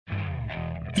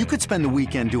You could spend the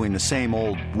weekend doing the same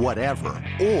old whatever,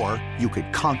 or you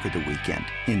could conquer the weekend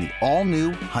in the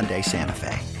all-new Hyundai Santa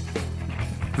Fe.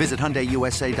 Visit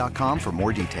HyundaiUSA.com for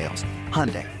more details.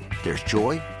 Hyundai, there's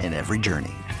joy in every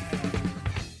journey.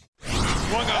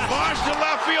 Swung a launch to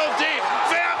left field deep.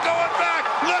 Pham going back,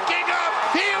 looking up.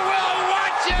 He will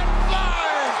watch it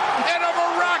fly. And a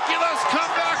miraculous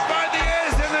comeback by the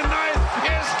A's in the ninth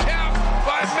is capped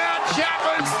by Matt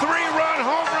Chapman's 3-run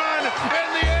home run.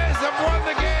 And the A's have won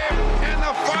the game. And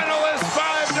the final is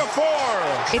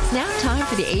 5-4. It's now time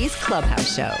for the A's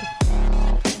Clubhouse Show.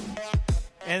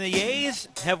 And the A's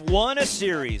have won a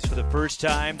series for the first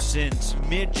time since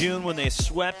mid-June when they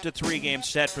swept a 3-game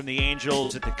set from the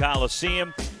Angels at the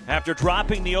Coliseum after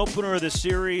dropping the opener of the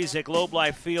series at Globe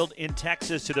Life Field in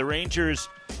Texas to the Rangers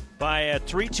by a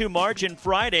 3-2 margin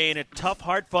Friday in a tough,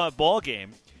 hard-fought ball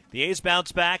game. The A's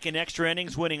bounced back in extra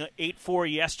innings, winning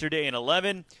 8-4 yesterday in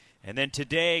 11, and then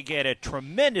today get a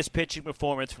tremendous pitching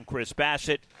performance from Chris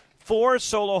Bassitt. 4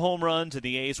 solo home runs, and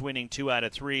the A's winning 2 out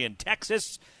of 3 in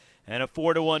Texas. And a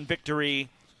 4-1 victory,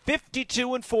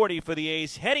 52-40 for the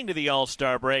A's heading to the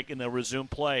All-Star break, and they'll resume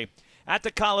play at the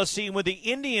Coliseum with the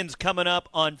Indians coming up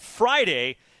on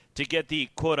Friday to get the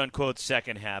quote-unquote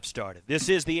second half started. This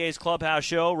is the A's Clubhouse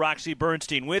Show. Roxy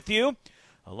Bernstein with you,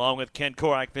 along with Ken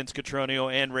Korak, Vince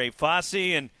Cotroneo, and Ray Fosse.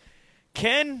 And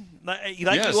Ken, like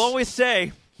Yes. you always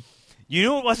say, you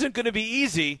knew it wasn't going to be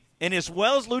easy, and as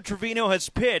well as Lou Trevino has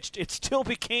pitched, it still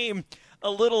became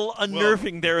a little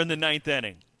unnerving there in the ninth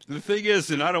inning. The thing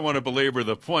is, and I don't want to belabor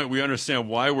the point, we understand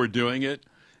why we're doing it,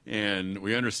 and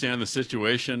we understand the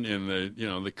situation in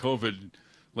the COVID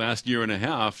last year and a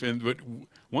half. But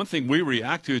one thing we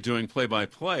react to doing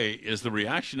play-by-play is the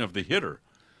reaction of the hitter,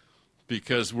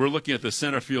 because we're looking at the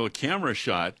center field camera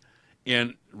shot,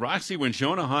 and Roxy, when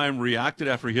Jonah Heim reacted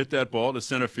after he hit that ball to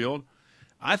center field,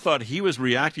 I thought he was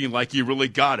reacting like he really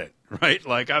got it, right?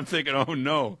 Like I'm thinking, oh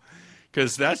no.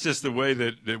 Because that's just the way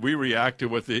that we react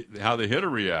to how the hitter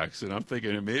reacts, and I'm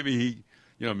thinking maybe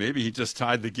he just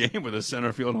tied the game with a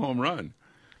center field home run,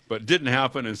 but it didn't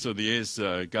happen, and so the A's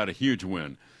got a huge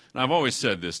win. And I've always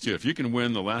said this too: if you can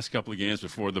win the last couple of games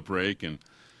before the break, and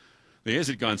the A's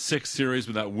had gone 6 series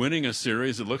without winning a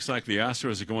series, it looks like the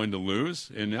Astros are going to lose,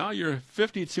 and now you're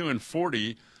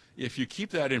 52-40. If you keep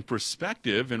that in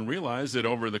perspective and realize that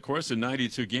over the course of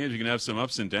 92 games you can have some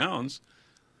ups and downs.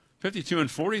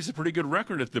 52-40 is a pretty good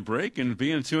record at the break, and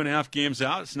being 2.5 games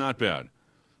out, it's not bad.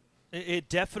 It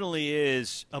definitely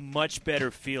is a much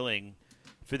better feeling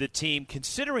for the team,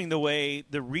 considering the way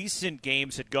the recent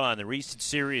games had gone, the recent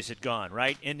series had gone,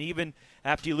 right? And even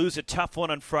after you lose a tough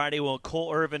one on Friday, well,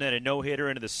 Cole Irvin had a no-hitter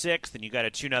into the 6th, and you got a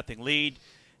 2-0 lead,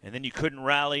 and then you couldn't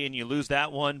rally and you lose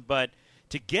that one. But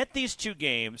to get these 2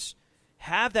 games,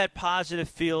 have that positive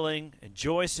feeling,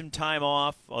 enjoy some time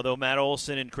off, although Matt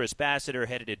Olson and Chris Bassitt are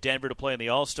headed to Denver to play in the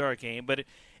All-Star game. But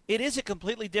it is a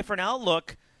completely different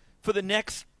outlook for the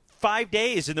next 5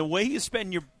 days. And the way you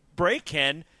spend your break,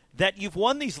 Ken, that you've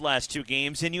won these last 2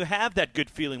 games and you have that good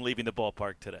feeling leaving the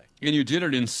ballpark today. And you did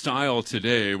it in style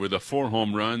today with the 4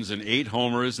 home runs and 8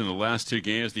 homers in the last 2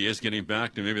 games. The A's getting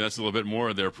back to maybe that's a little bit more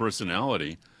of their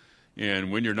personality.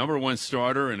 And when your number 1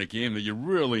 starter in a game that you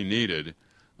really needed,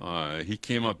 he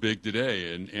came up big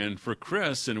today, and for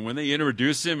Chris, and when they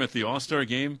introduced him at the All-Star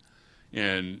game,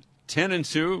 and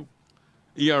 10-2,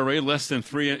 ERA less than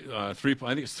 3. I think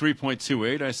it's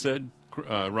 3.28. I said,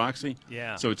 Roxy.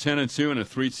 Yeah. So 10-2 and a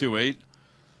 3.28.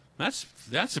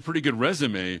 That's a pretty good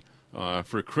resume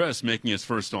for Chris making his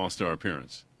first All-Star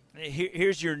appearance.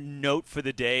 Here's your note for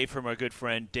the day from our good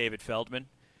friend David Feldman.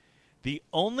 The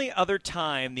only other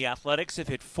time the Athletics have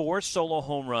hit 4 solo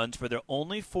home runs for their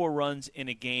only 4 runs in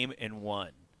a game and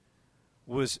won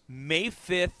was May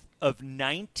 5th of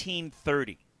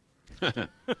 1930.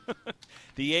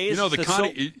 The A's.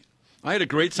 I had a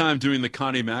great time doing the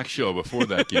Connie Mack show before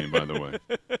that game, by the way.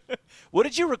 What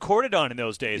did you record it on in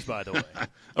those days, by the way?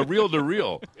 A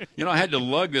reel-to-reel. I had to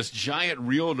lug this giant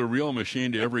reel-to-reel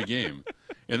machine to every game.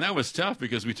 And that was tough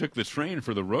because we took the train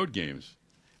for the road games.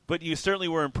 But you certainly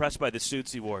were impressed by the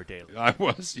suits he wore daily. I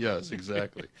was, yes,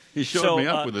 exactly. He showed me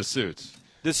up with the suits.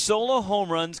 The solo home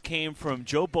runs came from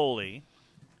Joe Boley.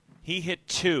 He hit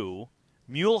 2.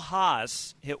 Mule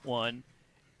Haas hit 1.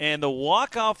 And the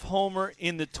walk-off homer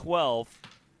in the 12th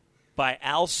by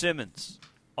Al Simmons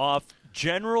off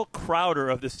General Crowder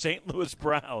of the St. Louis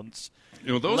Browns.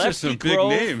 Those Lefty are some big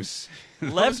names.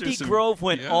 Lefty Grove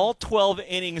went all 12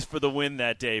 innings for the win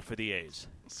that day for the A's.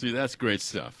 See, that's great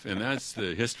stuff, and that's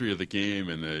the history of the game.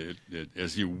 And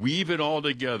as you weave it all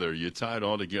together, you tie it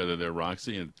all together there,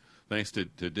 Roxy. And thanks to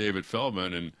David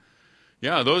Feldman. And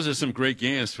Yeah, those are some great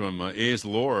games from A's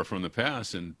lore from the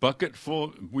past. And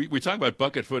we talked about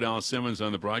bucket-foot Al Simmons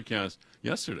on the broadcast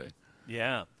yesterday.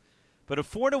 Yeah. But a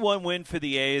 4-1 win for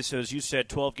the A's, so as you said,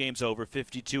 12 games over,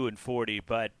 52-40.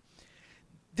 But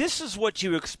this is what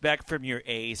you expect from your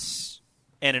ace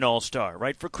and an all-star,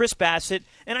 right? For Chris Bassitt,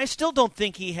 and I still don't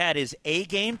think he had his A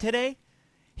game today.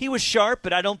 He was sharp,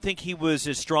 but I don't think he was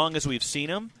as strong as we've seen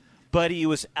him. But he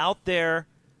was out there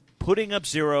putting up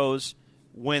zeros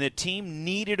when a team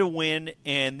needed a win.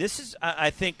 And this is, I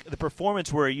think, the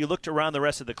performance where you looked around the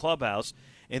rest of the clubhouse,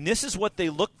 and this is what they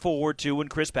look forward to when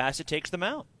Chris Bassitt takes them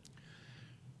out.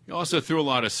 He also threw a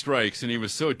lot of strikes, and he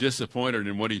was so disappointed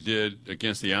in what he did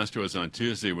against the Astros on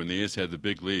Tuesday when the A's had the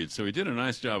big lead. So he did a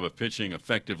nice job of pitching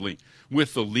effectively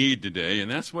with the lead today, and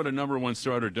that's what a number one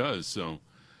starter does. So,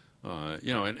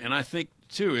 and I think,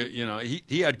 too,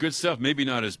 he had good stuff, maybe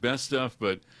not his best stuff,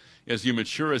 but as you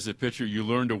mature as a pitcher, you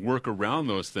learn to work around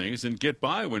those things and get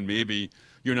by when maybe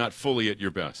you're not fully at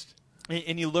your best.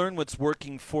 And you learn what's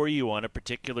working for you on a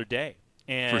particular day.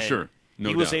 And for sure.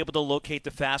 He was able to locate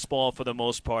the fastball for the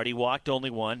most part. He walked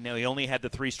only one. Now, he only had the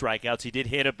 3 strikeouts. He did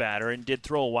hit a batter and did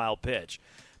throw a wild pitch.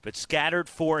 But scattered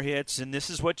 4 hits, and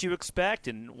this is what you expect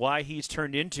and why he's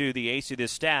turned into the ace of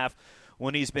this staff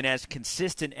when he's been as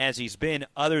consistent as he's been,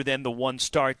 other than the one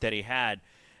start that he had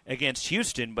against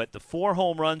Houston. But the 4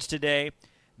 home runs today,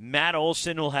 Matt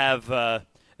Olson will have a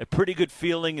pretty good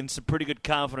feeling and some pretty good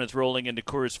confidence rolling into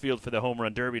Coors Field for the home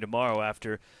run derby tomorrow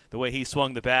after the way he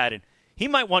swung the bat. And he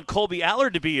might want Colby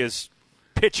Allard to be his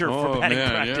pitcher for batting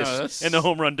practice in the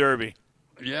home run derby.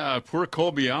 Yeah, poor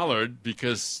Colby Allard,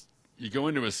 because you go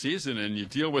into a season and you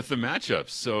deal with the matchups.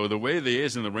 So the way the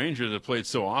A's and the Rangers have played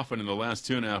so often in the last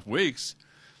 2.5 weeks,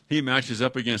 he matches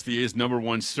up against the A's number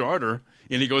one starter,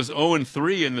 and he goes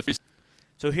 0-3 in the.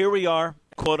 So here we are,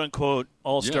 quote-unquote,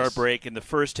 all-star break, and the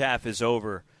first half is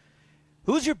over.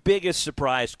 Who's your biggest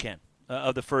surprise, Ken,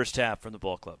 of the first half from the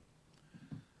ball club?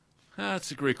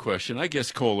 That's a great question. I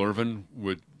guess Cole Irvin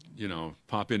would,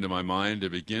 pop into my mind to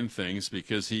begin things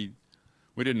because we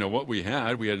didn't know what we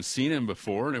had. We hadn't seen him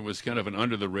before, and it was kind of an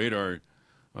under-the-radar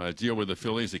deal with the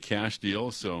Phillies, a cash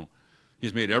deal. So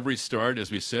he's made every start.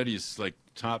 As we said, he's like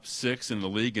top 6 in the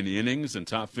league in innings and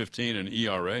top 15 in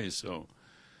ERA. So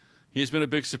he's been a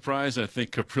big surprise. I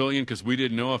think Caprillion, because we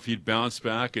didn't know if he'd bounce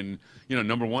back. And,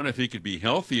 number one, if he could be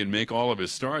healthy and make all of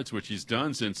his starts, which he's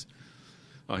done since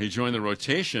he joined the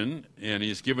rotation, and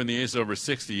he's given the A's over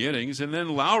 60 innings. And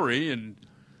then Lowry, and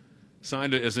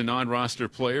signed as a non-roster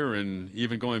player, and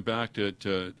even going back to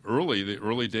the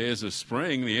early days of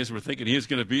spring, the A's were thinking he was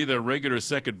going to be their regular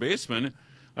second baseman.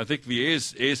 I think the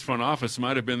A's front office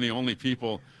might have been the only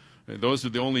people, those are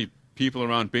the only people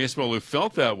around baseball who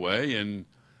felt that way, and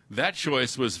that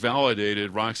choice was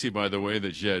validated, Roxy, by the way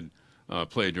that Jed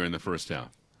played during the first half.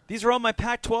 These are all my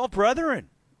Pac-12 brethren.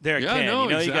 There, yeah, Ken. No,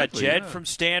 exactly, you got Jed yeah. from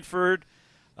Stanford,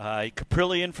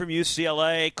 Caprillion from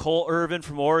UCLA, Cole Irvin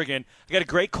from Oregon. I got a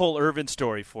great Cole Irvin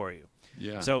story for you.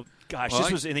 Yeah. So,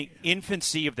 this was in the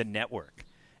infancy of the network.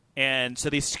 And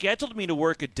so they scheduled me to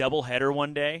work a doubleheader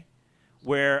one day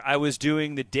where I was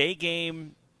doing the day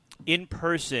game in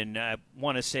person. I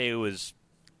want to say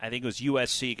I think it was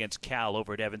USC against Cal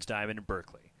over at Evans Diamond in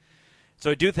Berkeley. So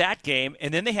I do that game,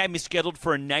 and then they had me scheduled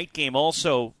for a night game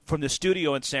also from the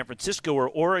studio in San Francisco where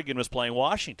Oregon was playing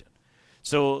Washington.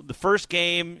 So the first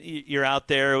game, you're out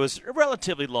there. It was a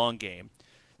relatively long game.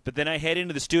 But then I head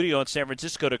into the studio in San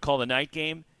Francisco to call the night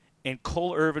game, and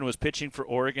Cole Irvin was pitching for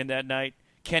Oregon that night.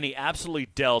 Kenny absolutely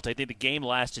dealt. I think the game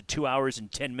lasted 2 hours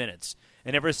and 10 minutes.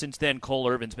 And ever since then, Cole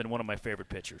Irvin's been one of my favorite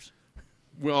pitchers.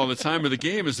 Well, the time of the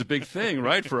game is a big thing,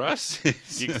 right, for us?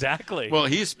 Exactly. Well,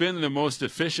 he's been the most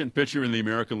efficient pitcher in the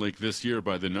American League this year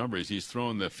by the numbers. He's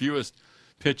thrown the fewest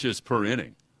pitches per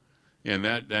inning. And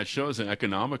that shows how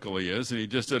economical he is. And he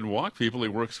just doesn't walk people. He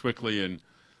works quickly. And,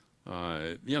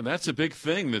 that's a big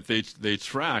thing that they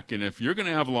track. And if you're going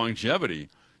to have longevity,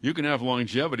 you can have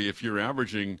longevity if you're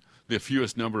averaging the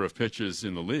fewest number of pitches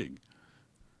in the league.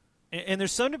 And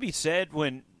there's something to be said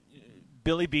when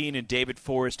Billy Beane and David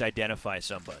Forrest identify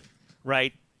somebody,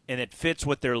 right? And it fits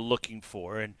what they're looking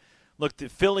for. And look, the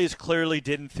Phillies clearly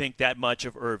didn't think that much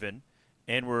of Irvin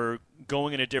and were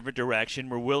going in a different direction.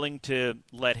 We're willing to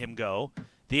let him go.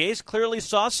 The A's clearly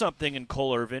saw something in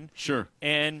Cole Irvin. Sure.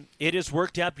 And it has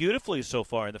worked out beautifully so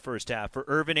far in the first half for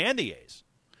Irvin and the A's.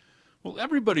 Well,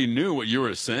 everybody knew what you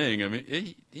were saying. I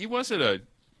mean, he wasn't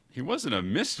a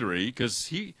mystery because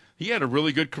he had a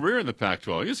really good career in the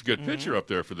Pac-12. He was a good pitcher up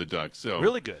there for the Ducks. So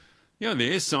really good. Yeah, the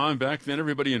A's saw him back then.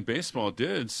 Everybody in baseball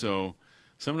did. So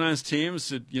sometimes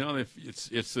teams,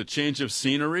 it's a change of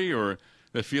scenery or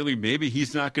the feeling maybe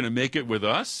he's not going to make it with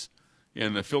us,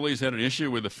 and the Phillies had an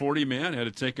issue with the 40-man, had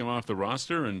to take him off the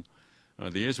roster, and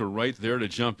the A's were right there to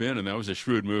jump in, and that was a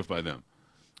shrewd move by them.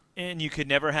 And you could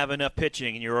never have enough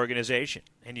pitching in your organization.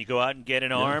 And you go out and get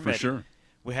an arm. For sure.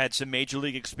 We had some major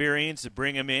league experience to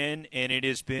bring him in, and it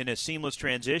has been a seamless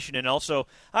transition. And also,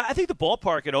 I think the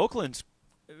ballpark at Oakland's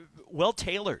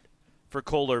well-tailored for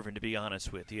Cole Irvin, to be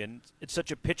honest with you. And it's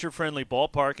such a pitcher-friendly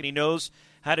ballpark, and he knows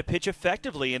how to pitch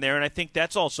effectively in there, and I think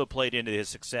that's also played into his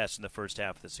success in the first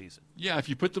half of the season. Yeah, if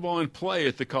you put the ball in play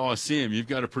at the Coliseum, you've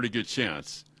got a pretty good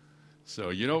chance.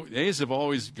 So, A's have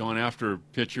always gone after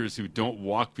pitchers who don't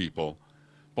walk people.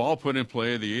 Ball put in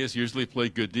play, the A's usually play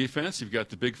good defense. You've got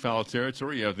the big foul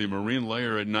territory. You have the marine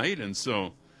layer at night. And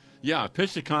so, yeah,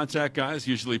 pitch-to-contact guys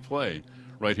usually play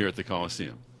right here at the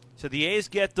Coliseum. So the A's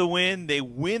get the win. They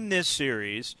win this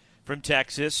series from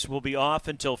Texas. We'll be off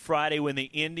until Friday when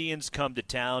the Indians come to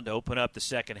town to open up the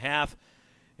second half.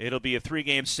 It'll be a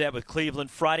 3-game set with Cleveland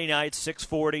Friday night,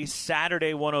 6:40,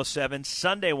 Saturday 1:07,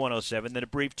 Sunday 1:07, then a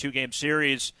brief 2-game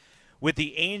series with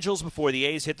the Angels before the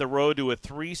A's hit the road to a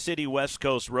 3-city West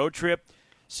Coast road trip.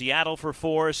 Seattle for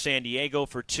 4, San Diego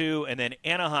for 2, and then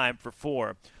Anaheim for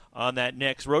 4 on that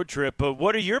next road trip. But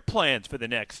what are your plans for the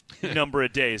next number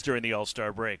of days during the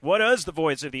All-Star break? What does the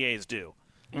voice of the A's do?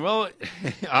 Well,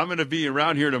 I'm going to be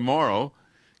around here tomorrow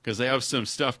because I have some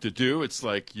stuff to do. It's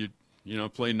like you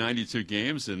play 92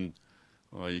 games, and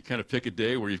you kind of pick a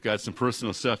day where you've got some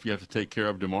personal stuff you have to take care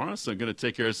of tomorrow. So I'm going to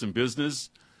take care of some business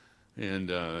and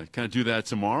kind of do that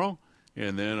tomorrow.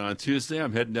 And then on Tuesday,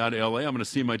 I'm heading down to L.A. I'm going to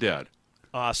see my dad.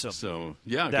 Awesome. So,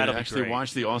 yeah, I'm going to actually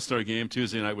watch the All-Star game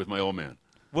Tuesday night with my old man.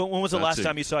 When was the last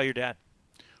time you saw your dad?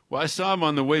 Well, I saw him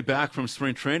on the way back from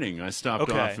spring training. I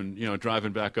stopped off and,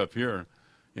 driving back up here,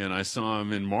 and I saw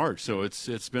him in March. So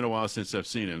it's been a while since I've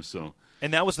seen him. So.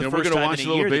 And that was the first time in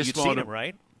a year that you'd seen him,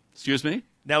 right? Excuse me?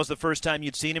 That was the first time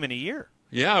you'd seen him in a year.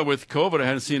 Yeah, with COVID, I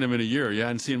hadn't seen him in a year. Yeah, I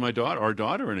hadn't seen our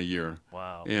daughter in a year.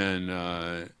 Wow. And,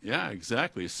 yeah,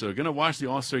 exactly. So going to watch the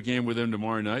All-Star game with him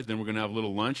tomorrow night. Then we're going to have a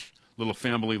little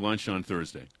family lunch on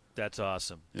Thursday. That's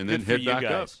awesome. And then head back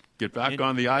up. Get back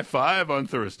on the I-5 on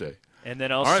Thursday. And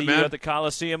then I'll see you at the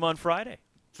Coliseum on Friday.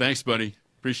 Thanks, buddy.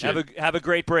 Appreciate it. Have a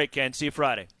great break, Ken. See you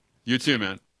Friday. You too,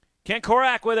 man. Ken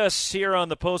Korak with us here on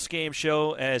the post-game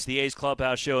show as the A's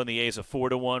Clubhouse show and the A's a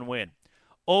 4-1 win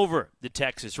over the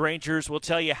Texas Rangers. We'll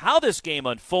tell you how this game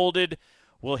unfolded.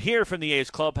 We'll hear from the A's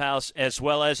Clubhouse as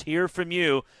well as hear from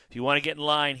you. If you want to get in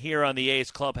line here on the A's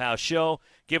Clubhouse show,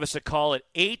 give us a call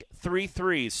at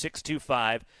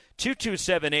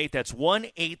 833-625-2278. That's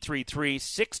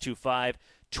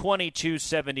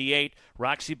 1-833-625-2278.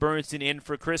 Roxy Bernstein in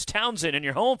for Chris Townsend, and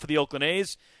you're home for the Oakland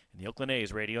A's and the Oakland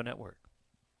A's Radio Network.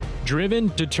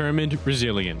 Driven, determined,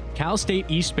 resilient. Cal State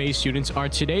East Bay students are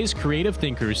today's creative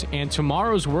thinkers and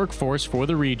tomorrow's workforce for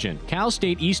the region. Cal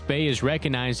State East Bay is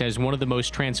recognized as one of the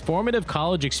most transformative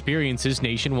college experiences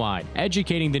nationwide,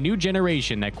 educating the new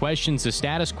generation that questions the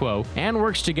status quo and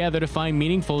works together to find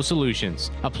meaningful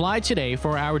solutions. Apply today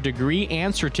for our degree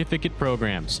and certificate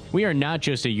programs. We are not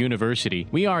just a university,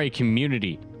 we are a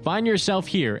community. Find yourself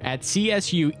here at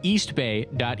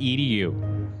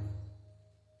csueastbay.edu.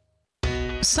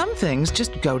 Some things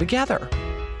just go together.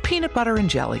 Peanut butter and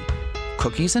jelly,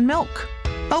 cookies and milk,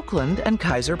 Oakland and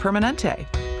Kaiser Permanente.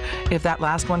 If that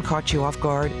last one caught you off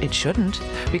guard, it shouldn't,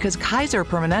 because Kaiser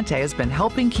Permanente has been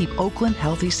helping keep Oakland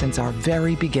healthy since our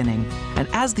very beginning. And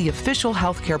as the official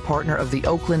healthcare partner of the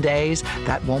Oakland A's,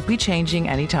 that won't be changing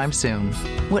anytime soon.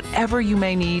 Whatever you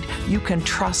may need, you can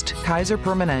trust Kaiser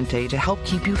Permanente to help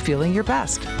keep you feeling your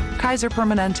best. Kaiser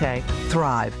Permanente.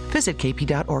 Thrive. Visit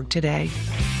kp.org today.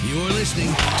 You're listening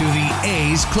to the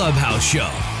A's Clubhouse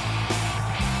Show.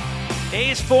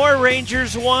 A's 4,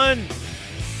 Rangers 1.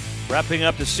 Wrapping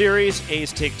up the series,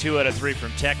 A's take 2 out of 3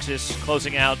 from Texas.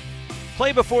 Closing out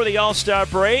play before the All-Star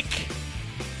break.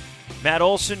 Matt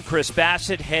Olson, Chris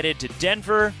Bassett headed to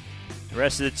Denver. The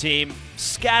rest of the team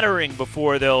scattering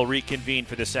before they'll reconvene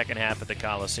for the second half at the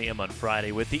Coliseum on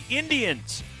Friday, with the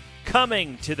Indians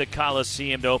coming to the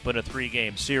Coliseum to open a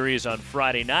 3-game series on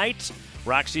Friday night.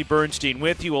 Roxy Bernstein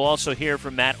with you. We'll also hear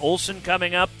from Matt Olson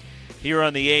coming up here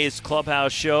on the A's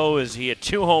Clubhouse show as he had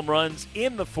 2 home runs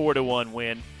in the 4-1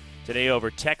 win today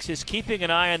over Texas, keeping an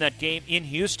eye on that game in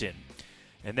Houston.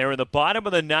 And they're in the bottom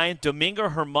of the 9th. Domingo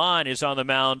Germán is on the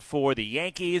mound for the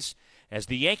Yankees as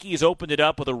the Yankees opened it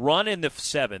up with a run in the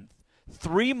 7th,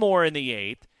 3 more in the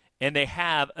 8th, and they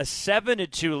have a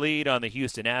 7-2 lead on the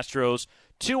Houston Astros.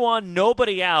 2 on,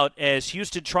 nobody out as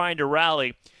Houston trying to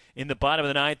rally. In the bottom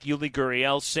of the 9th, Yuli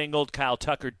Gurriel singled, Kyle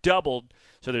Tucker doubled.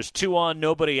 So there's 2 on,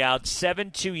 nobody out.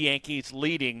 7-2 Yankees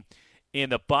leading in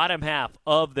the bottom half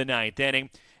of the 9th inning.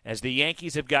 as the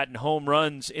Yankees have gotten home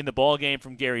runs in the ballgame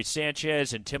from Gary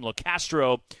Sanchez and Tim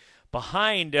LoCastro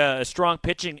behind a strong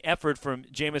pitching effort from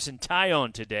Jameson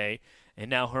Taillon today. And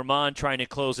now Herman trying to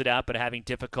close it out but having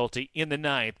difficulty in the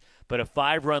ninth. But a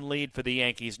 5-run lead for the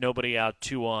Yankees, nobody out,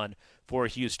 2 on for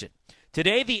Houston.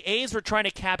 Today the A's were trying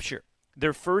to capture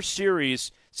their first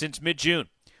series since mid-June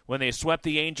when they swept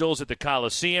the Angels at the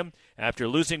Coliseum after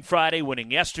losing Friday,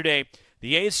 winning yesterday.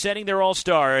 The A's sending their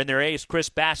all-star and their ace Chris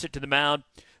Bassitt to the mound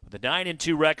with a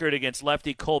 9-2 record against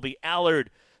lefty Colby Allard.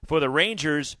 For the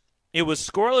Rangers, it was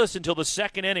scoreless until the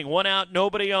second inning, 1 out,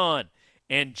 nobody on,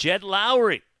 and Jed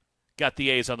Lowry got the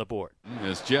A's on the board.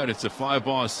 As Jed, it's a fly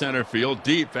ball center field,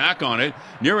 deep, back on it,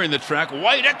 nearing the track,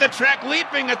 White at the track,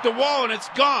 leaping at the wall, and it's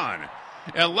gone.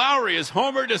 And Lowry is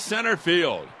homered to center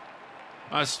field.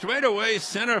 A straightaway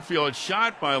center field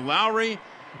shot by Lowry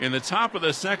in the top of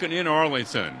the second in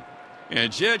Arlington.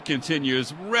 And Jed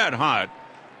continues red hot,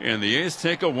 and the A's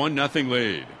take a 1-0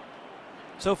 lead.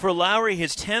 So for Lowry,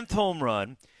 his 10th home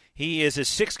run, he is a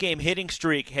 6-game hitting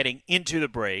streak heading into the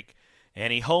break,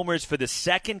 and he homers for the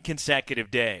second consecutive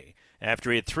day.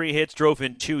 After he had 3 hits, drove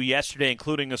in 2 yesterday,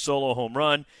 including a solo home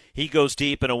run. He goes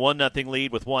deep in a 1-0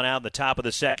 lead with 1 out in the top of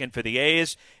the second for the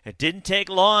A's. It didn't take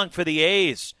long for the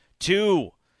A's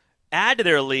to add to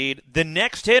their lead. The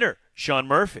next hitter, Sean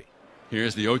Murphy.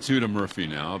 Here's the 0-2 to Murphy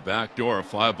now. Backdoor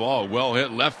fly ball, well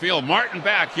hit left field. Martin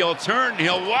back. He'll turn,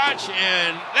 he'll watch,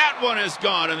 and that one is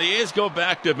gone. And the A's go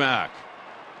back-to-back.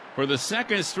 For the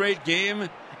second straight game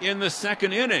in the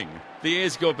second inning, the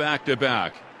A's go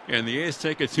back-to-back. And the A's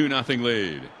take a 2-0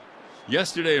 lead.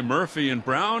 Yesterday, Murphy and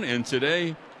Brown, and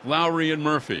today, Lowry and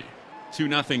Murphy.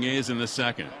 2-0 A's in the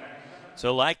second.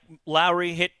 So like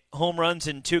Lowry hit home runs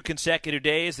in 2 consecutive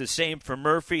days, the same for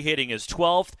Murphy hitting his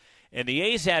 12th. And the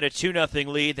A's had a 2-0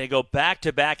 lead. They go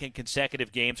back-to-back in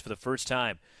consecutive games for the first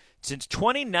time since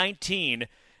 2019,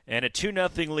 and a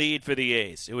 2-0 lead for the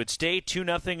A's. It would stay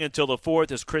 2-0 until the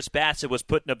 4th as Chris Bassitt was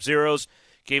putting up zeros,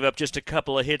 gave up just a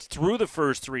couple of hits through the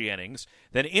first 3 innings.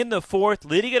 Then in the 4th,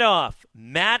 leading it off,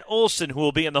 Matt Olson, who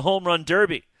will be in the home run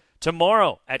derby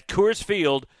tomorrow at Coors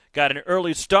Field, got an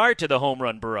early start to the home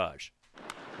run barrage.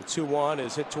 The 2-1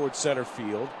 is hit towards center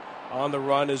field. On the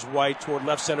run is White toward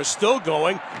left center, still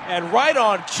going. And right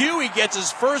on cue, he gets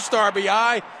his first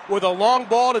RBI with a long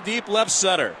ball to deep left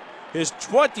center. His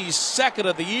 22nd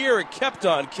of the year. It kept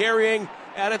on carrying,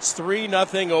 and it's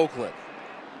 3-0 Oakland.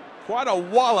 Quite a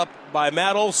wallop by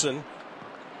Matt Olson.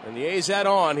 And the A's add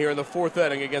on here in the 4th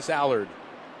inning against Allard.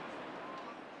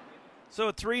 So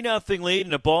a 3-0 lead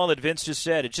and a ball that Vince just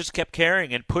said, it just kept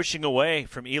carrying and pushing away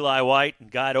from Eli White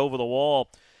and got over the wall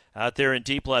out there in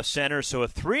deep left center. So a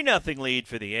 3-0 lead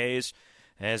for the A's,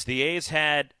 as the A's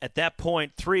had at that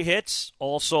point 3 hits,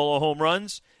 all solo home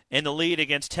runs, and the lead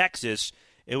against Texas.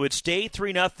 It would stay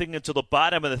 3-0 until the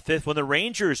bottom of the 5th when the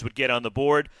Rangers would get on the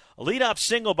board. A leadoff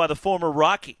single by the former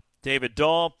Rocky, David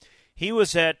Dahl. He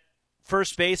was at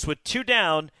first base with 2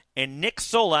 down, and Nick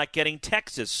Solak getting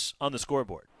Texas on the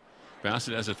scoreboard.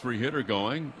 Bassitt has a 3-hitter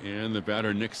going, and the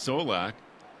batter Nick Solak,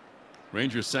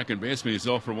 Rangers second baseman, he's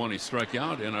 0 for 1. He struck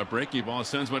out, and a breaking ball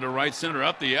sends one to right center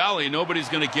up the alley. Nobody's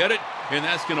going to get it, and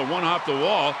that's going to one-hop the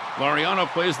wall. Laureano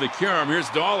plays the carom. Here's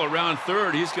Dahl around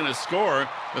third. He's going to score.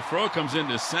 The throw comes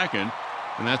into second,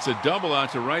 and that's a double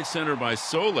out to right center by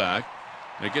Solak.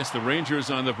 I guess the Rangers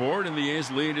on the board, and the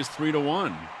A's lead is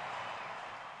 3-1.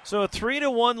 So a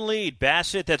 3-1 lead.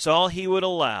 Bassitt, that's all he would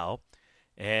allow.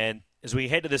 And as we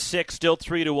head to the 6th, still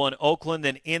 3-1 Oakland.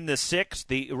 Then in the 6th,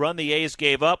 the run the A's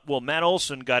gave up, well, Matt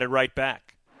Olson got it right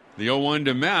back. The 0-1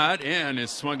 to Matt, and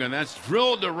it's swung on. That's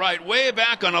drilled to right, way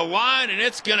back on a line, and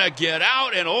it's going to get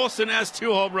out, and Olson has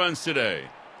 2 home runs today.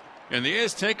 And the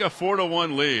A's take a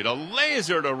 4-1 lead. A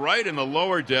laser to right in the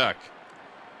lower deck.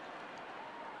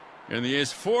 And the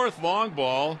A's 4th long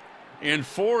ball and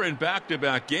 4 in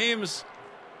back-to-back games,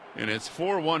 and it's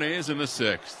 4-1 A's in the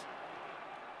 6th.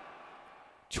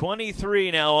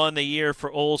 23 now on the year for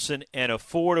Olson and a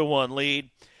 4-1 lead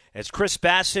as Chris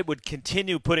Bassitt would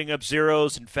continue putting up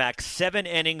zeros. In fact, 7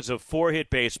 innings of 4-hit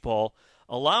baseball,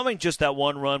 allowing just that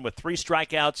 1 run with 3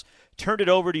 strikeouts. Turned it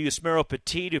over to Yusmeiro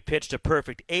Petit, who pitched a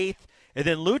perfect 8th. And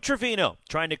then Lou Trevino,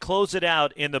 trying to close it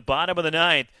out in the bottom of the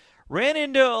 9th, ran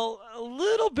into a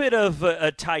little bit of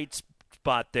a tight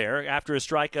spot there after a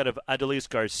strikeout of Adolis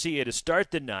Garcia to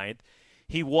start the 9th.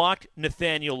 He walked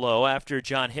Nathaniel Lowe after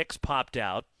John Hicks popped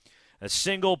out. A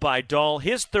single by Dahl,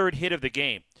 his 3rd hit of the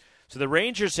game. So the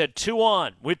Rangers had 2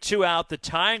 on with 2 out, the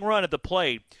tying run at the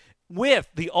plate with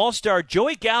the All-Star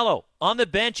Joey Gallo on the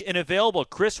bench and available.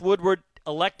 Chris Woodward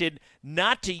elected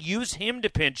not to use him to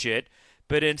pinch hit,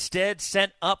 but instead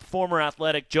sent up former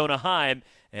Athletic Jonah Heim.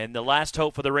 And the last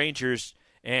hope for the Rangers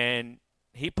and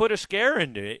he put a scare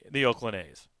into the Oakland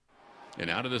A's. And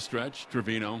out of the stretch,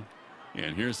 Trevino.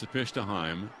 And here's the pitch to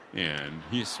Heim. And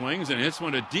he swings and hits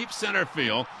one to deep center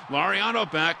field.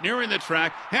 Laureano back, nearing the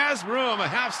track, has room, a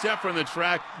half step from the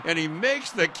track, and he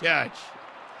makes the catch.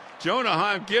 Jonah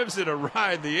Heim gives it a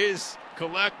ride. The A's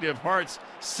collective hearts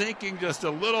sinking just a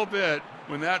little bit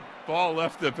when that ball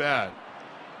left the bat.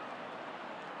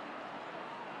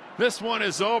 This one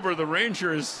is over. The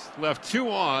Rangers left 2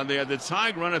 on. They had the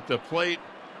tying run at the plate,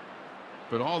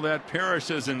 but all that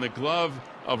perishes in the glove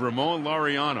of Ramon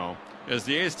Laureano as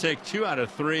the A's take 2 out of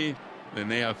 3.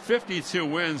 And they have 52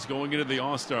 wins going into the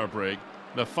All-Star break.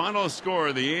 The final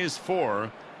score, the A's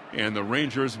 4 and the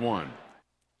Rangers 1.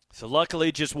 So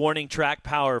luckily just warning track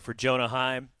power for Jonah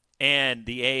Heim, and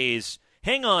the A's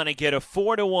hang on and get a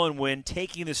 4-1 win,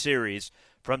 taking the series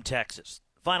from Texas.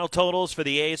 Final totals for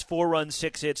the A's: 4 runs,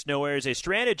 6 hits, no errors. They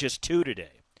stranded just 2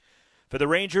 today. For the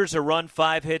Rangers, a run,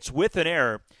 5 hits with an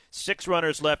error. 6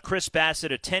 runners left. Chris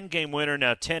Bassett, a 10-game winner,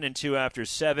 now 10-2 after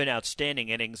 7 outstanding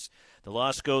innings. The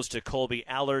loss goes to Colby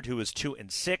Allard, who is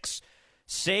 2-6.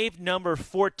 Save number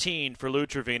 14 for Lou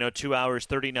Trevino, 2 hours,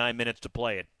 39 minutes to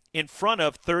play it. In front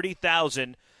of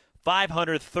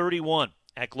 30,531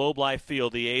 at Globe Life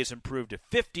Field, the A's improved to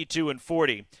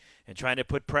 52-40 and trying to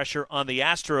put pressure on the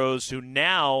Astros, who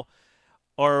now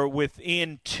are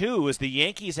within 2 as the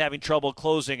Yankees having trouble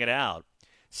closing it out.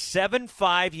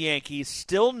 7-5 Yankees,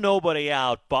 still nobody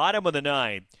out, bottom of the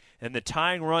 9th. And the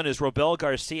tying run is Robel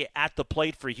Garcia at the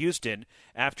plate for Houston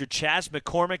after Chas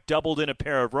McCormick doubled in a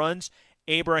pair of runs.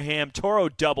 Abraham Toro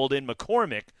doubled in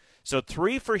McCormick. So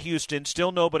 3 for Houston,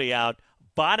 still nobody out.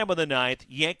 Bottom of the 9th,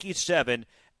 Yankees 7,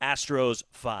 Astros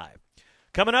 5.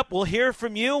 Coming up, we'll hear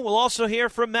from you. We'll also hear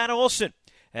from Matt Olson.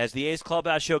 As the A's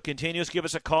Clubhouse Show continues, give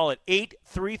us a call at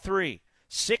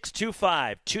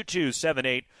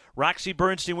 833-625-2278. Roxy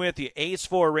Bernstein with you. A's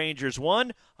 4, Rangers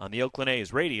 1 on the Oakland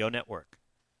A's Radio Network.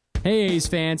 Hey A's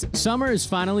fans, summer is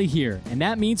finally here, and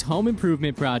that means home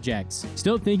improvement projects.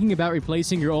 Still thinking about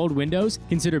replacing your old windows?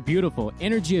 Consider beautiful,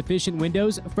 energy-efficient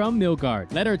windows from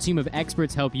Milgard. Let our team of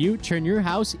experts help you turn your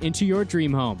house into your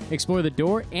dream home. Explore the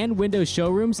door and window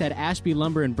showrooms at Ashby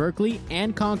Lumber in Berkeley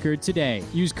and Concord today.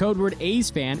 Use code word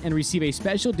A'sFan and receive a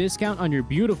special discount on your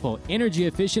beautiful,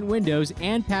 energy-efficient windows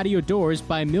and patio doors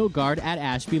by Milgard at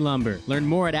Ashby Lumber. Learn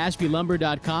more at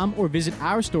ashbylumber.com or visit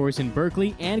our stores in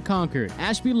Berkeley and Concord.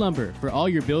 Ashby Lumber, for all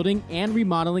your building and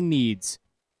remodeling needs.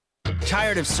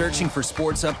 Tired of searching for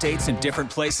sports updates in different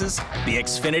places? The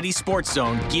Xfinity Sports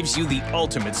Zone gives you the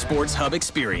ultimate sports hub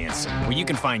experience, where you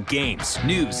can find games,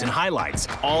 news, and highlights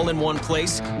all in one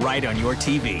place right on your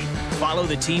TV. Follow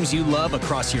the teams you love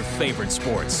across your favorite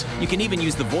sports. You can even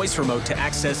use the voice remote to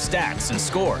access stats and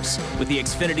scores. With the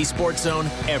Xfinity Sports Zone,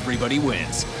 everybody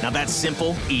wins. Now that's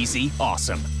simple, easy,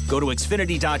 awesome. Go to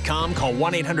Xfinity.com, call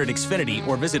 1-800-XFINITY,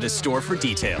 or visit a store for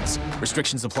details.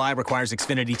 Restrictions apply. Requires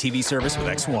Xfinity TV service with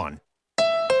X1.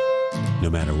 No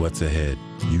matter what's ahead,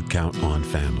 you count on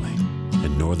family.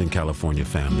 And Northern California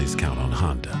families count on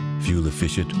Honda. Fuel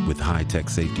efficient with high-tech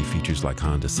safety features like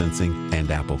Honda Sensing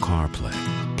and Apple CarPlay.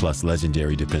 Plus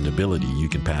legendary dependability you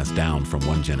can pass down from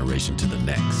one generation to the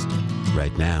next.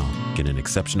 Right now, get an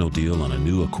exceptional deal on a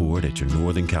new Accord at your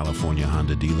Northern California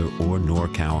Honda dealer or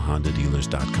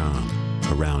NorCalHondaDealers.com.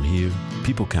 Around here,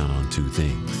 people count on 2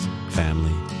 things,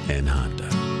 family and Honda.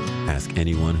 Ask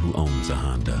anyone who owns a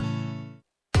Honda.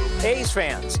 A's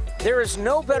fans, there is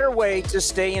no better way to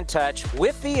stay in touch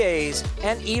with the A's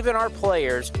and even our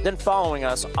players than following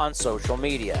us on social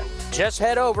media. Just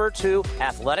head over to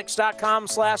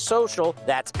athletics.com/social.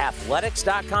 That's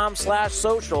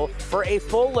athletics.com/social for a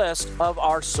full list of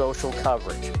our social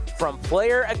coverage, from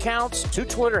player accounts to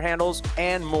Twitter handles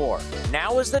and more.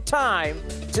 Now is the time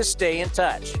to stay in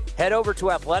touch. Head over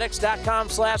to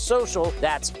athletics.com/social.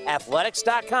 That's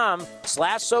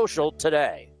athletics.com/social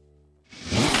today.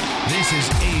 This is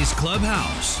A's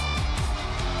Clubhouse.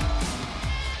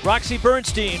 Roxy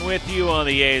Bernstein with you on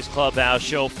the A's Clubhouse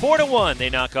Show. 4-1, they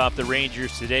knock off the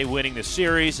Rangers today, winning the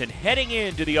series and heading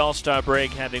into the All-Star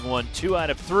break, having won 2 out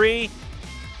of 3.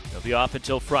 They'll be off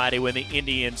until Friday when the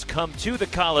Indians come to the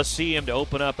Coliseum to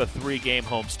open up a 3-game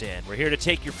homestand. We're here to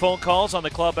take your phone calls on the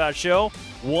Clubhouse Show.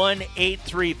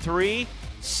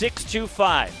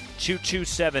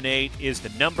 1-833-625-2278 is the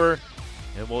number.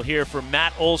 And we'll hear from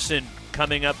Matt Olson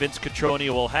coming up. Vince Catroni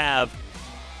will have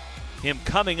him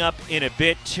coming up in a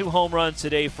bit. 2 home runs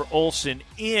today for Olson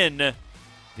in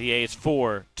the A's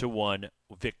 4-1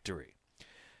 victory.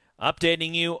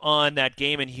 Updating you on that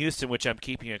game in Houston, which I'm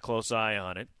keeping a close eye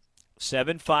on it.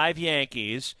 7-5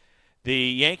 Yankees. The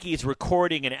Yankees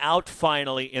recording an out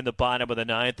finally in the bottom of the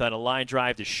 9th on a line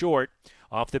drive to short.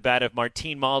 off the bat of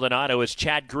Martin Maldonado as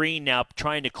Chad Green now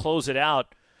trying to close it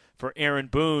out for Aaron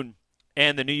Boone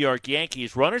and the New York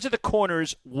Yankees. Runners at the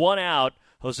corners, 1 out.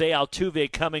 Jose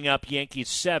Altuve coming up, Yankees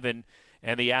 7,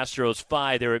 and the Astros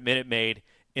 5 there at Minute Maid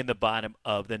in the bottom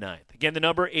of the 9th. Again, the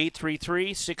number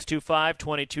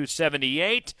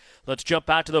 833-625-2278. Let's jump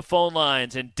out to the phone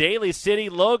lines. And Daly City,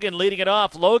 Logan leading it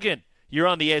off. Logan, you're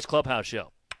on the A's Clubhouse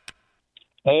Show.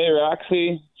 Hey,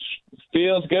 Roxy.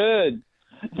 Feels good.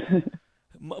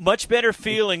 Much better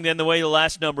feeling than the way the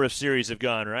last number of series have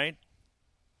gone, right?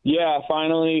 Yeah,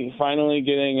 finally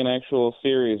getting an actual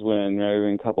series win rather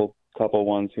than couple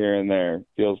ones here and there.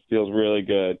 Feels really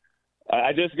good.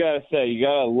 I just got to say, you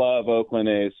got to love Oakland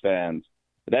A's fans.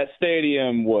 That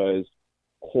stadium was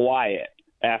quiet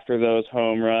after those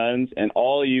home runs, and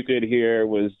all you could hear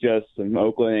was just some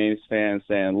Oakland A's fans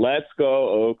saying, "Let's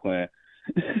go, Oakland."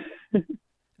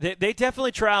 They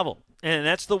definitely travel, and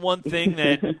that's the one thing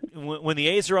that when the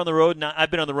A's are on the road, and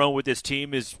I've been on the road with this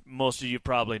team, as most of you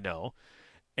probably know,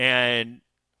 and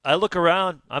I look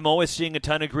around, I'm always seeing a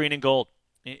ton of green and gold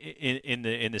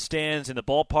in the stands, in the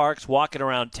ballparks, walking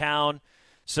around town.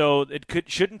 So it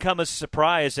shouldn't come as a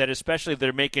surprise that, especially if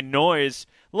they're making noise.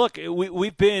 Look,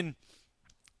 we've been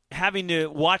having to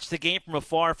watch the game from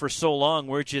afar for so long.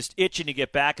 We're just itching to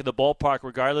get back in the ballpark,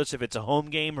 regardless if it's a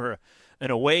home game or an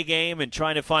away game, and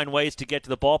trying to find ways to get to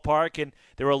the ballpark. And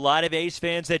there were a lot of A's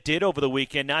fans that did over the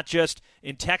weekend, not just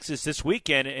in Texas this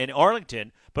weekend in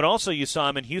Arlington, but also you saw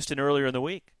them in Houston earlier in the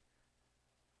week.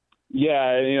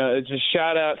 Yeah, it's a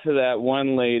shout out to that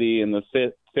one lady in the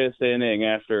fifth inning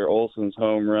after Olson's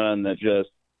home run that just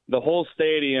the whole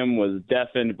stadium was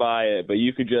deafened by it, but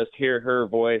you could just hear her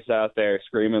voice out there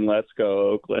screaming, "Let's go,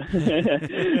 Oakland,"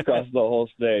 across the whole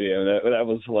stadium. That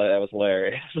was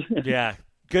hilarious. Yeah,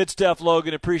 good stuff,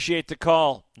 Logan. Appreciate the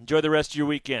call. Enjoy the rest of your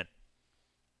weekend.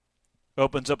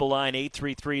 Opens up a line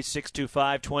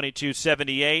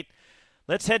 833-625-2278.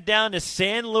 Let's head down to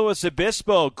San Luis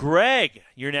Obispo. Greg,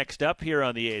 you're next up here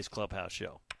on the A's Clubhouse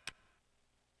Show.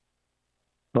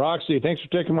 Roxy, thanks for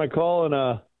taking my call,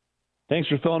 and thanks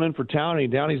for filling in for Townie.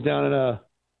 Downey's down in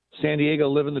San Diego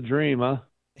living the dream, huh?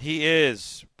 He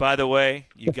is. By the way,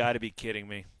 you got to be kidding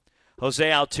me. Jose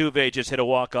Altuve just hit a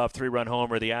walk-off 3-run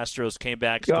homer. The Astros came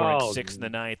back, scoring 6 in the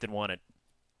 9th, and won it.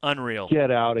 Unreal.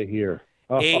 Get out of here.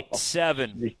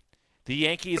 8-7. The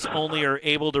Yankees only are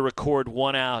able to record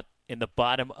 1 out in the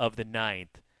bottom of the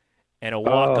 9th, and a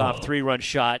walk-off 3-run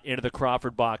shot into the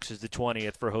Crawford box is the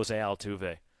 20th for Jose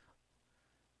Altuve.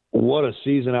 What a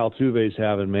season Altuve's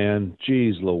having, man.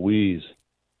 Jeez Louise.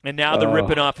 And now they're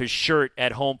ripping off his shirt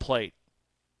at home plate.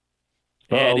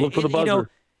 Look for the buzzer.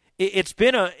 It's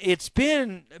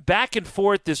been back and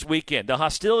forth this weekend. The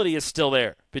hostility is still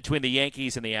there between the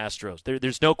Yankees and the Astros.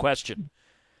 There's no question.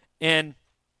 And,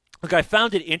 look, I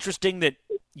found it interesting that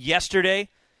yesterday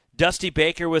Dusty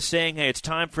Baker was saying, hey, it's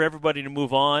time for everybody to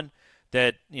move on,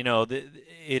 that,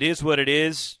 it is what it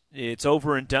is. It's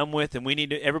over and done with,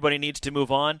 and everybody needs to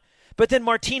move on. But then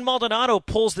Martin Maldonado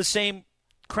pulls the same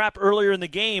crap earlier in the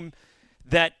game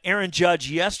that Aaron Judge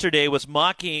yesterday was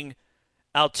mocking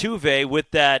Altuve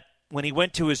with, that when he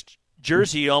went to his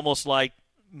jersey, almost like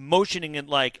motioning it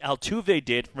like Altuve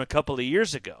did from a couple of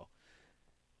years ago.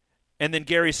 And then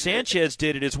Gary Sanchez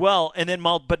did it as well, and then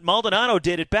but Maldonado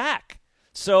did it back.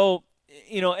 So,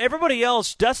 everybody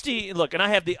else, Dusty, look, and I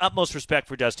have the utmost respect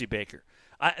for Dusty Baker.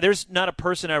 There's not a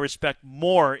person I respect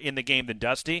more in the game than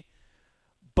Dusty.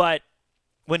 But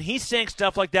when he's saying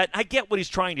stuff like that, I get what he's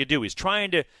trying to do. He's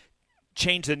trying to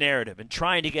change the narrative and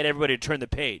trying to get everybody to turn the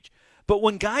page. But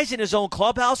when guys in his own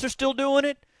clubhouse are still doing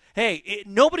it, hey,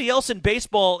 nobody else in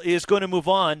baseball is going to move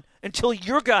on until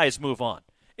your guys move on.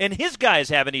 And his guys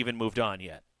haven't even moved on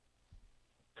yet.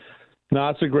 No,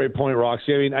 that's a great point,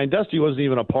 Roxy. I mean, Dusty wasn't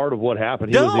even a part of what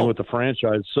happened. He wasn't even with the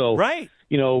franchise. So, right.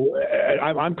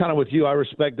 I'm kind of with you. I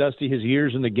respect Dusty, his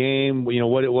years in the game,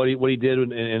 what he did,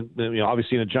 and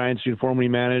obviously in a Giants uniform when he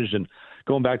managed, and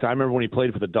going back to, I remember when he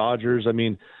played for the Dodgers. I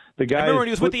mean, the guy. I remember when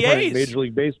he was with the A's. Major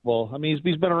League Baseball. I mean,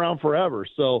 he's been around forever.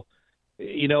 So,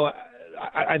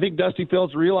 I think Dusty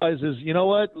fails to realize is,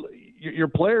 what, your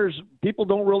players, people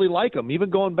don't really like them. Even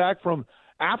going back from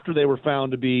after they were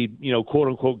found to be, quote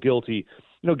unquote guilty,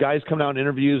 guys coming out in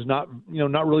interviews, not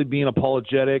really being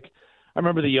apologetic. I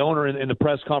remember the owner in the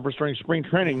press conference during spring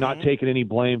training not taking any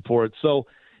blame for it. So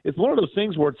it's one of those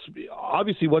things where it's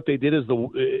obviously what they did is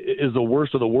the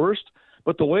worst of the worst,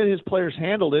 but the way his players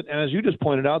handled it, and as you just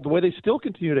pointed out, the way they still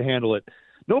continue to handle it,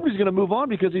 nobody's going to move on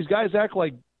because these guys act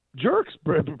like jerks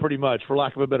pretty much, for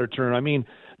lack of a better term. I mean,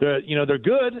 they're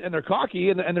good and they're cocky,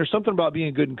 and there's something about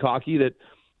being good and cocky that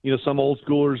some old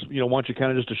schoolers, want you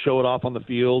kind of just to show it off on the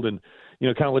field and,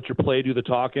 kind of let your play do the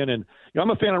talking. And, I'm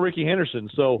a fan of Ricky Henderson,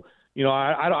 so,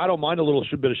 I don't mind a little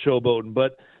bit of showboating,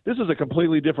 but this is a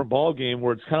completely different ball game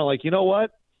where it's kind of like, you know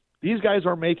what? These guys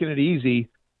aren't making it easy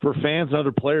for fans and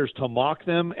other players to mock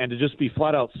them and to just be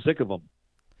flat out sick of them.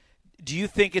 Do you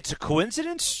think it's a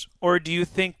coincidence, or do you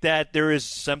think that there is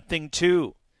something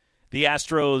to the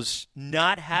Astros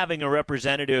not having a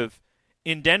representative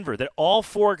in Denver, that all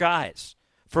four guys,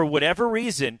 for whatever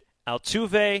reason,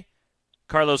 Altuve,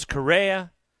 Carlos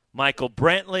Correa, Michael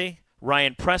Brantley,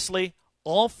 Ryan Presley,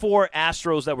 all four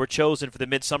Astros that were chosen for the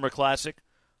Midsummer Classic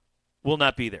will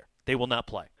not be there. They will not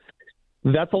play.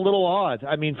 That's a little odd.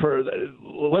 I mean,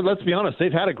 let's be honest,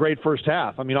 they've had a great first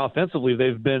half. I mean, offensively,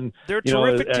 they've been they're a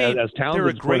terrific team. As they're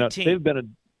a great team.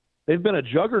 They've been a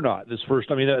juggernaut this first.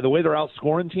 I mean, the way they're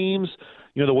outscoring teams,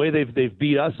 the way they've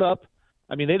beat us up.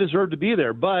 I mean, they deserve to be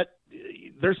there. But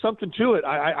there's something to it.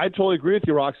 I totally agree with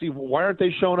you, Roxy. Why aren't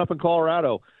they showing up in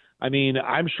Colorado? I mean,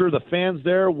 I'm sure the fans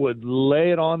there would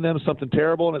lay it on them, something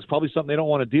terrible, and it's probably something they don't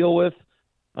want to deal with.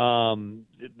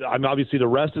 Obviously the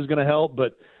rest is going to help,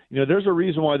 but there's a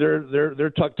reason why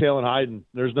they're tucked tail and hiding.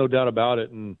 There's no doubt about it.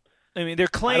 And I mean, they're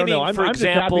claiming, for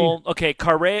example,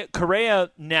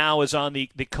 Correa now is on the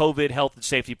COVID health and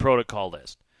safety protocol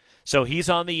list. So he's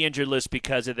on the injured list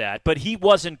because of that. But he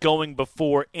wasn't going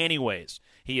before anyways,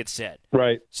 he had said.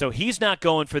 Right. So he's not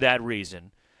going for that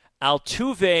reason.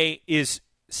 Altuve is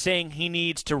saying he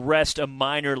needs to rest a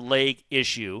minor leg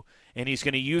issue, and he's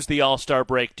going to use the All-Star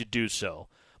break to do so.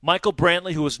 Michael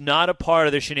Brantley, who was not a part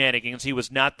of the shenanigans, he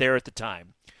was not there at the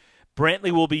time.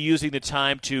 Brantley will be using the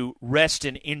time to rest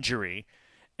an injury.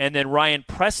 And then Ryan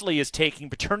Presley is taking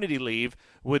paternity leave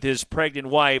with his pregnant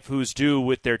wife who's due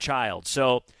with their child.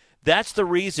 So that's the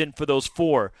reason for those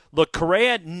four. Look,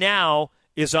 Correa now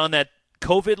is on that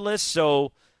COVID list,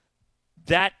 so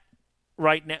that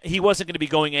right now he wasn't going to be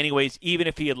going anyways, even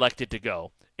if he elected to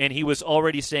go. And he was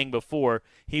already saying before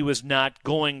he was not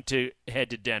going to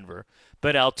head to Denver.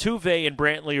 But Altuve and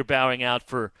Brantley are bowing out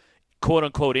for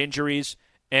quote-unquote injuries,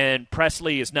 and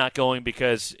Presley is not going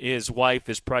because his wife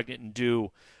is pregnant and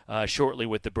due shortly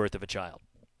with the birth of a child.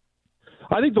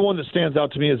 I think the one that stands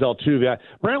out to me is Altuve.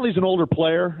 Brantley's an older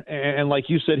player, and like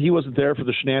you said, he wasn't there for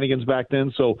the shenanigans back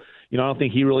then, so I don't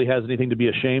think he really has anything to be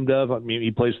ashamed of. I mean,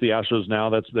 he plays for the Astros now.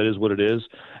 That is what it is.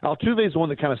 Altuve is the one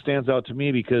that kind of stands out to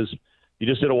me because he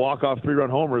just hit a walk-off 3-run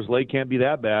homer. His leg can't be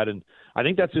that bad, and I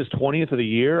think that's his 20th of the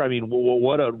year. I mean,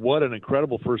 what an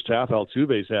incredible first half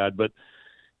Altuve's had. But,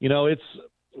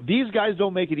 these guys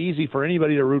don't make it easy for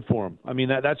anybody to root for them. I mean,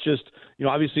 that's just,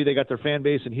 obviously they got their fan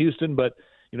base in Houston, but,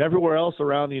 everywhere else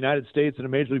around the United States and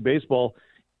in Major League Baseball,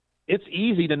 it's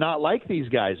easy to not like these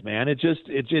guys, man. It just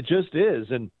is.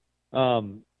 And, I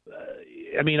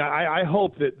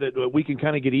hope that we can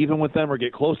kind of get even with them or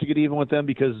get close to get even with them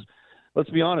because, let's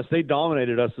be honest, they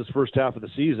dominated us this first half of the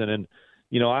season. And,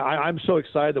 I'm so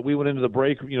excited that we went into the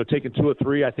break, taking 2 of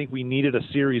 3. I think we needed a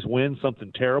series win, something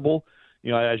terrible.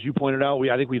 As you pointed out,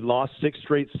 I think we lost 6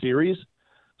 straight series.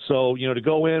 So, to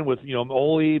go in with,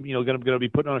 Ole, going to be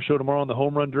putting on a show tomorrow on the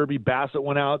Home Run Derby. Bassett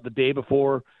went out the day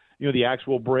before, the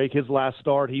actual break. His last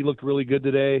start, he looked really good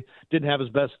today. Didn't have his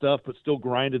best stuff, but still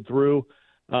grinded through.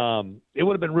 It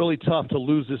would have been really tough to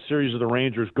lose this series of the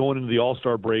Rangers going into the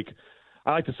All-Star break.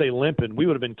 I like to say limping. We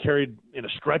would have been carried in a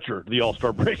stretcher to the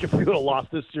All-Star break if we would have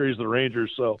lost this series of the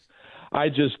Rangers. So I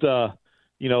just, like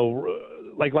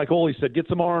Ole said, get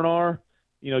some R&R,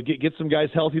 get some guys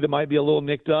healthy that might be a little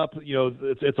nicked up.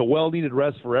 It's a well-needed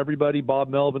rest for everybody. Bob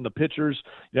Melvin, the pitchers,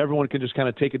 everyone can just kind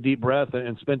of take a deep breath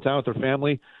and spend time with their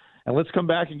family. And let's come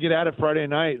back and get at it Friday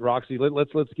night, Roxy.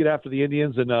 Let's get after the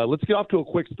Indians and let's get off to a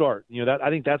quick start.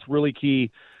 I think that's really key.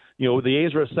 The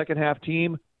A's are a second-half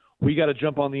team. We got to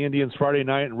jump on the Indians Friday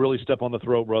night and really step on the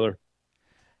throat, brother.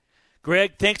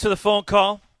 Greg, thanks for the phone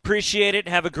call. Appreciate it.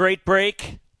 Have a great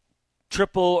break. It's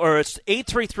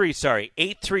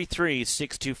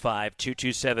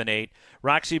 833-625-2278.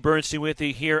 Roxy Bernstein with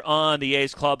you here on the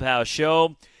A's Clubhouse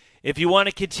Show. If you want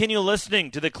to continue listening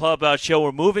to the Clubhouse Show,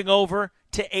 we're moving over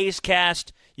to A's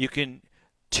Cast. You can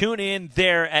tune in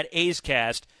there at A's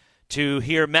Cast to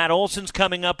hear Matt Olson's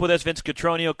coming up with us. Vince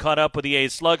Cotroneo caught up with the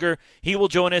A's slugger. He will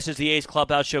join us as the A's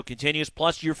Clubhouse Show continues,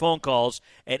 plus your phone calls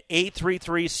at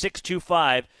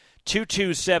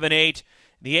 833-625-2278.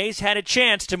 The A's had a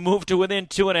chance to move to within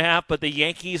 2.5, but the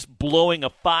Yankees blowing a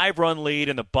 5-run lead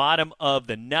in the bottom of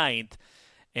the 9th,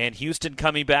 and Houston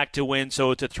coming back to win,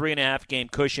 so it's a 3.5-game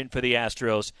cushion for the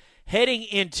Astros heading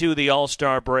into the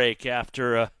All-Star break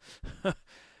after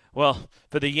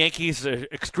for the Yankees, an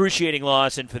excruciating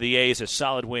loss, and for the A's, a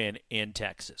solid win in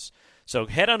Texas. So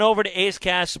head on over to A's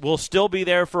Cast. We'll still be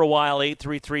there for a while,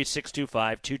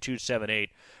 833-625-2278.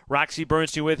 Roxy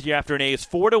Bernstein with you after an A's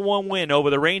 4-1 win over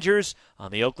the Rangers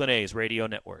on the Oakland A's radio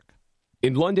network.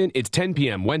 In London, it's 10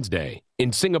 p.m. Wednesday.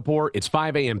 In Singapore, it's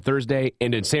 5 a.m. Thursday.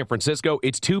 And in San Francisco,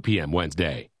 it's 2 p.m.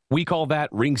 Wednesday. We call that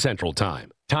Ring Central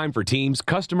Time. Time for teams,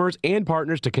 customers, and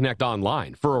partners to connect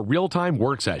online for a real-time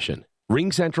work session.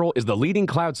 Ring Central is the leading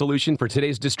cloud solution for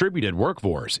today's distributed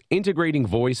workforce, integrating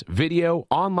voice, video,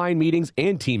 online meetings,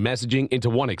 and team messaging into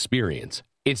one experience.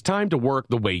 It's time to work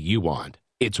the way you want.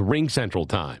 It's Ring Central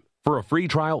time. For a free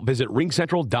trial, visit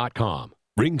ringcentral.com.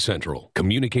 Ring Central.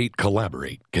 Communicate,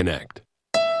 collaborate, connect.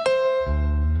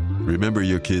 Remember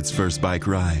your kid's first bike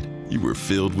ride? You were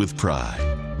filled with pride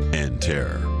and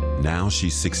terror. Now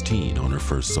she's 16 on her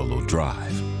first solo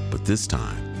drive, but this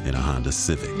time in a Honda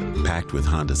Civic, packed with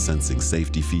Honda Sensing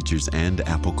safety features and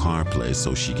Apple CarPlay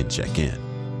so she can check in.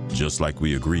 Just like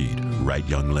we agreed, right,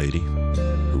 young lady?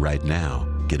 Right now,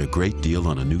 get a great deal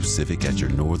on a new Civic at your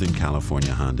Northern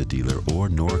California Honda dealer or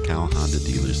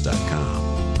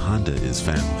NorCalHondaDealers.com. Honda is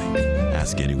family.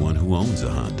 Ask anyone who owns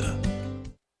a Honda.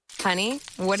 Honey,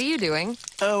 what are you doing?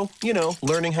 Oh,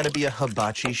 learning how to be a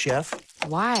hibachi chef.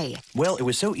 Why? Well, it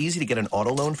was so easy to get an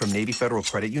auto loan from Navy Federal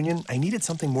Credit Union, I needed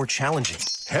something more challenging.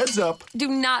 Heads up. Do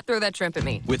not throw that shrimp at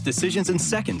me. With decisions in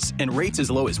seconds and rates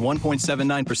as low as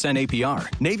 1.79% APR,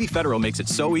 Navy Federal makes it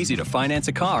so easy to finance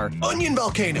a car. Onion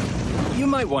volcano. You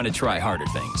might want to try harder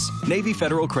things. Navy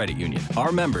Federal Credit Union.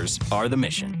 Our members are the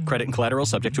mission. Credit and collateral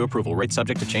subject to approval. Rates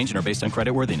subject to change and are based on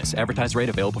credit worthiness. Advertised rate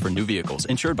available for new vehicles.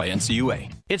 Insured by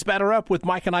NCUA. It's Batter Up with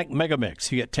Mike and Ike Mega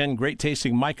Mix. You get 10 great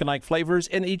tasting Mike and Ike flavors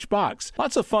in each box.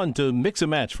 Lots of fun to mix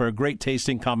and match for great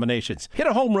tasting combinations. Hit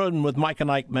a home run with Mike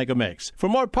and Ike Mega Mix. For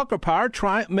more pucker power,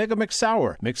 try Mega Mix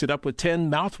Sour. Mix it up with 10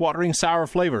 mouth-watering sour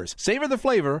flavors. Savor the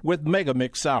flavor with Mega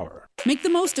Mix Sour. Make the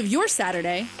most of your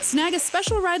Saturday. Snag a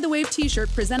special Ride the Wave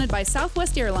t-shirt presented by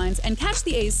Southwest Airlines and catch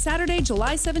the A's Saturday,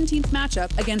 July 17th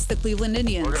matchup against the Cleveland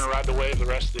Indians. We're going to ride the wave the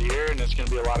rest of the year, and it's going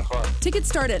to be a lot of fun. Tickets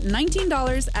start at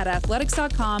 $19 at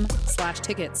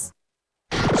athletics.com/tickets.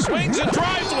 Swings and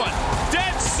drives one.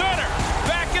 Dead center.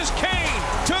 Back is Kane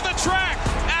to the track.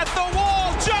 At the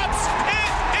wall. Jumps.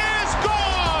 It is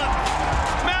gone.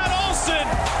 Matt Olson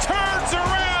turns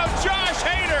around Josh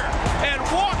Hader and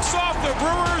walks off the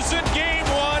Brewers in game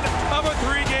 1 of a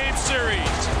 3-game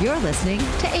series. You're listening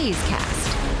to A's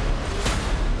Cast.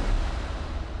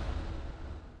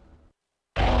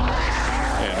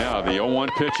 And now the 0-1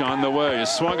 pitch on the way is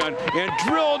swung on and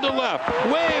drilled to left,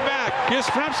 way back.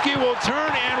 Yastrzemski will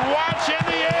turn and watch, and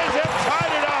the A's have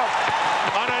tied it up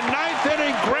on a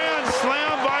 9th-inning grand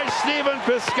slam by Stephen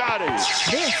Piscotty.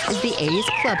 This is the A's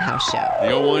Clubhouse Show. The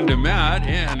 0-1 to Matt,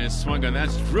 and it's swung on.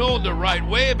 That's drilled to right,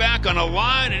 way back on a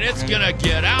line, and it's going to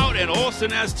get out, and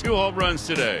Olson has 2 home runs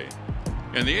today.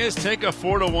 And the A's take a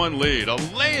 4-1 lead. A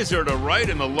laser to right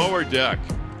in the lower deck.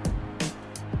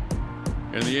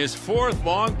 And the A's 4th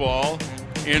long ball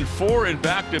and 4 in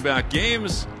back-to-back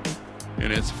games.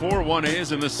 And it's 4-1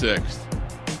 A's in the 6th.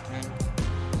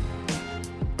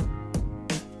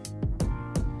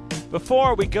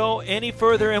 Before we go any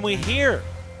further and we hear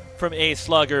from A's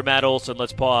slugger Matt Olson,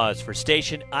 let's pause for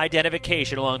station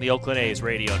identification along the Oakland A's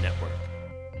radio network.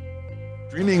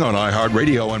 Streaming on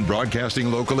iHeartRadio and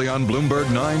broadcasting locally on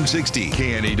Bloomberg 960,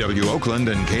 KNEW Oakland,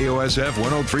 and KOSF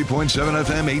 103.7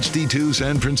 FM HD2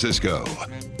 San Francisco.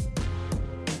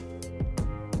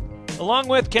 Along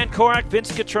with Kent Korak,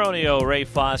 Vince Cotroneo, Ray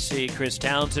Fosse, Chris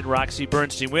Townsend, Roxy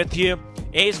Bernstein with you.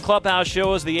 A's Clubhouse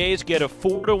Show as the A's get a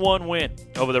 4-1 win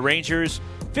over the Rangers.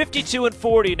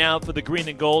 52-40 now for the Green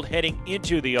and Gold heading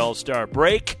into the All-Star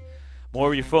break. More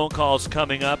of your phone calls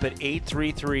coming up at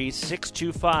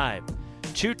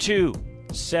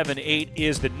 833-625-2278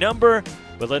 is the number.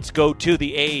 But let's go to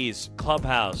the A's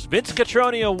Clubhouse. Vince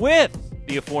Cotroneo with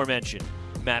the aforementioned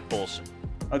Matt Olson.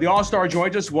 The All-Star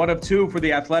joins us, 1 of 2 for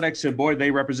the Athletics, and boy,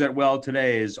 they represent well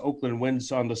today as Oakland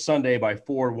wins on the Sunday by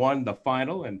 4-1, the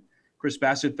final, and Chris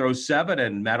Bassett throws 7,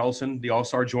 and Matt Olson, the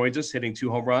All-Star, joins us, hitting 2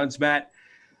 home runs. Matt,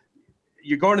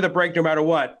 you're going to the break no matter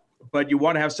what, but you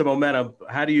want to have some momentum.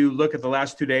 How do you look at the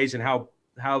last 2 days, and how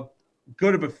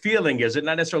good of a feeling is it?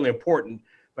 Not necessarily important,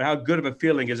 but how good of a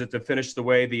feeling is it to finish the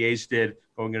way the A's did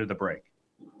going into the break?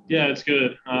 Yeah, it's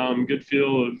good. Good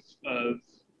feel of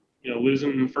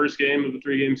losing the first game of a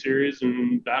 3-game series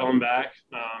and battling back.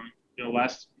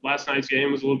 Last night's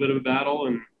game was a little bit of a battle,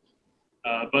 and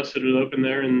busted it open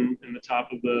there in the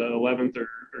top of the 11th or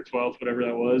 12th, whatever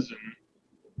that was, and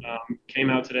came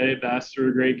out today. Bass threw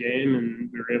a great game, and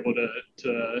we were able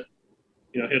to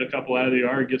hit a couple out of the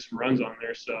yard, get some runs on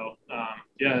there. So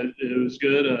it was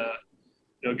good.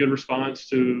 good response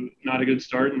to not a good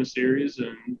start in the series,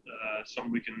 and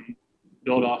something we can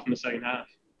build off in the second half.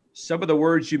 Some of the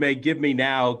words you may give me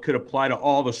now could apply to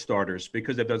all the starters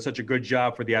because they've done such a good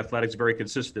job for the Athletics, very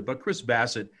consistent. But Chris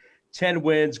Bassitt, 10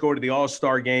 wins, going to the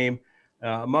All-Star game,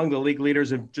 among the league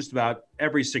leaders in just about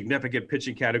every significant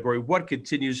pitching category. What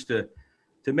continues to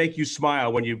make you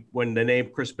smile when the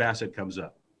name Chris Bassitt comes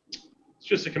up? It's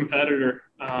just a competitor.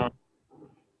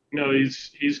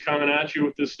 He's coming at you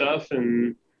with this stuff,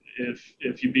 and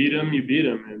if you beat him, you beat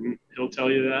him, and he'll tell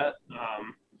you that.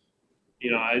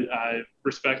 I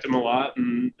respect him a lot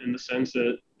in the sense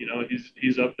that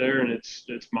he's up there, and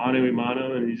it's mano a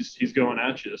mano, and he's going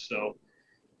at you. So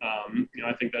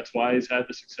I think that's why he's had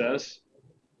the success.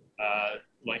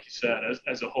 Like you said,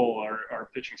 as a whole, our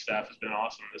pitching staff has been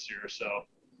awesome this year. So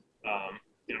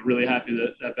really happy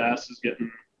that Bass is getting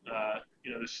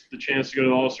the chance to go to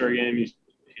the All-Star game. He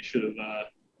should have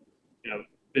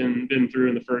been through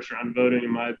in the first round voting, in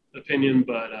my opinion.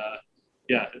 But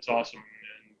it's awesome.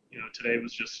 And today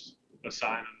was just a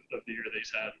sign of the year that he's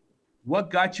had. What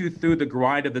got you through the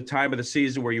grind of the time of the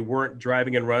season where you weren't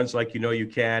driving in runs like you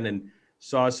can, and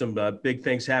saw some big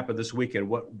things happen this weekend?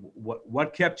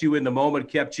 What kept you in the moment,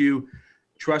 kept you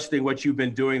trusting what you've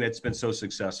been doing that's been so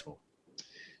successful?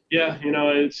 Yeah,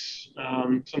 it's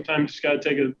sometimes you just got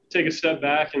to take a step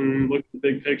back and look at the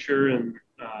big picture, and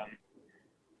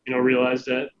realize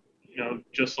that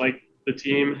just like the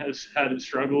team has had its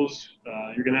struggles,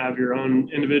 you're going to have your own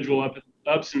individual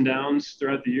ups and downs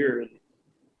throughout the year, and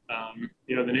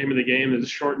the name of the game is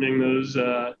shortening those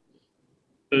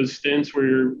stints where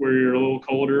you're a little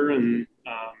colder, and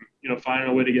finding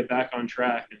a way to get back on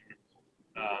track. And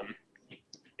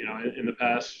in the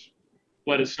past,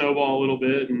 let it snowball a little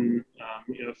bit, and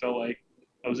felt like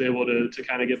I was able to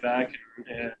kind of get back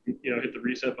and hit the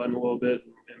reset button a little bit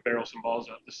and barrel some balls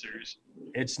out this series.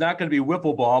 It's not going to be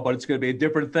wiffle ball, but it's going to be a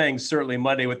different thing, certainly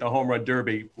Monday with the Home Run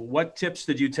Derby. What tips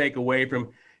did you take away from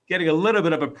getting a little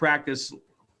bit of a practice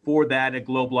for that at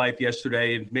Globe Life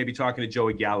yesterday, and maybe talking to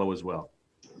Joey Gallo as well?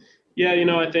 Yeah,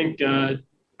 I think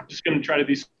just going to try to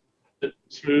be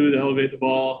smooth, elevate the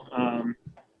ball.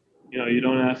 You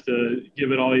don't have to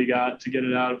give it all you got to get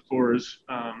it out, of course.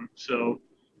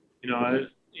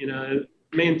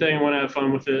 Main thing, I want to have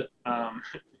fun with it. I'm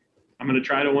going to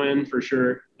try to win for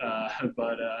sure,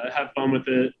 but have fun with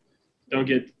it.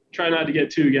 Try not to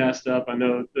get too gassed up. I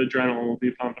know the adrenaline will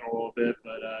be pumping a little bit,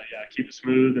 but keep it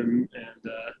smooth and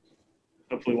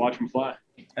hopefully watch them fly.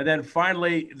 And then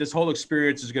finally, this whole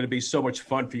experience is going to be so much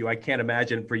fun for you. I can't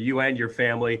imagine, for you and your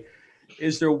family.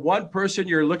 Is there one person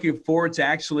you're looking forward to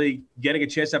actually getting a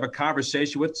chance to have a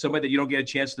conversation with, somebody that you don't get a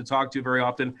chance to talk to very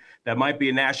often, that might be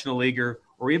a National Leaguer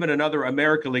or even another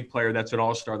American League player that's an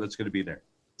All-Star that's going to be there?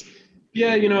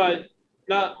 Yeah,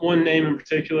 not one name in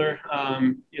particular.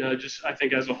 Just I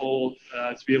think as a whole,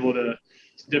 to be able to,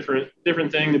 it's a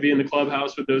different thing to be in the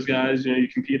clubhouse with those guys. You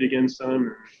compete against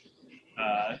them.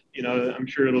 And, I'm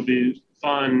sure it'll be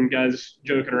fun, guys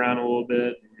joking around a little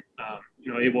bit.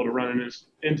 Able to run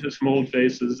into some old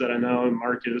faces that I know,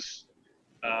 Marcus,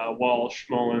 Walsh,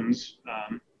 Mullins,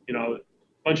 a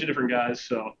bunch of different guys.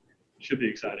 So it should be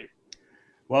exciting.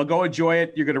 Well, go enjoy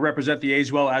it. You're going to represent the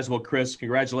A's well, as will Chris.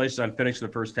 Congratulations on finishing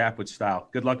the first half with style.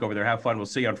 Good luck over there. Have fun. We'll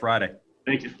see you on Friday.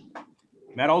 Thank you.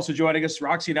 Matt Olson joining us.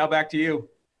 Roxy, now back to you.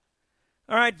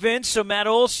 All right, Vince. So Matt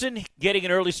Olson getting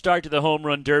an early start to the Home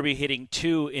Run Derby, hitting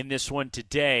 2 in this one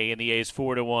today, and the A's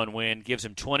 4-1 win gives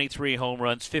him 23 home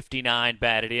runs, 59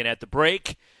 batted in at the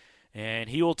break. And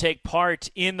he will take part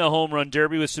in the Home Run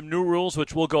Derby with some new rules,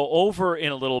 which we'll go over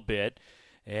in a little bit,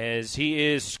 as he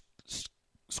is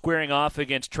squaring off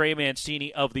against Trey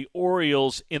Mancini of the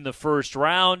Orioles in the first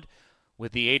round.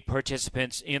 With the 8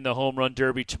 participants in the Home Run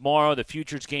Derby tomorrow, the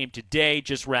Futures game today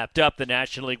just wrapped up, the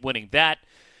National League winning that.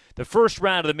 The first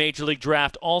round of the Major League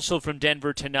Draft also from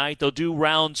Denver tonight. They'll do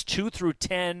rounds 2 through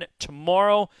 10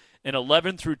 tomorrow and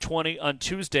 11 through 20 on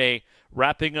Tuesday,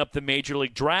 wrapping up the Major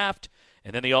League Draft.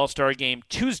 And then the All-Star game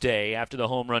Tuesday after the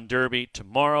Home Run Derby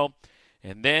tomorrow.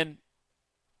 And then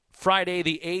Friday,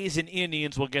 the A's and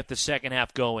Indians will get the second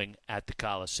half going at the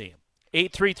Coliseum.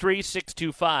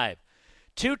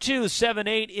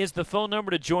 833-625-2278 is the phone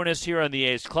number to join us here on the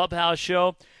A's Clubhouse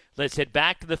Show. Let's head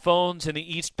back to the phones in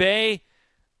the East Bay.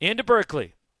 Into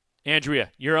Berkeley. Andrea,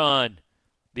 you're on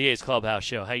the A's Clubhouse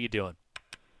Show. How you doing?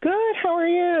 Good. How are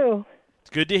you?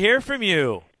 It's good to hear from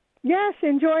you. Yes,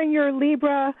 enjoying your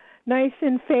Libra nice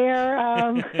and fair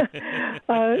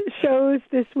shows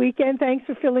this weekend. Thanks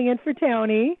for filling in for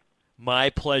Tony.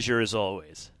 My pleasure as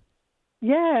always.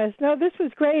 Yes, no, this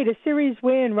was great. A series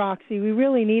win, Roxy. We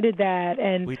really needed that.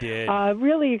 And we did.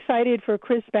 Really excited for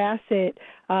Chris Bassitt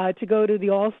to go to the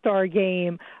All-Star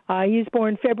game. He's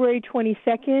born February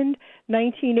 22nd,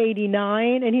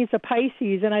 1989, and he's a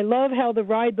Pisces. And I love how the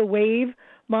Ride the Wave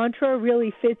mantra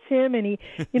really fits him, and he,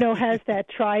 has that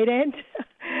trident.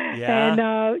 Yeah.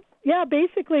 And,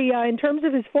 basically, in terms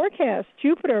of his forecast,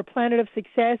 Jupiter, planet of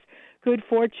success, good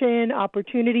fortune,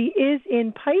 opportunity, is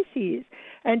in Pisces.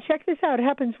 And check this out. It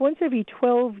happens once every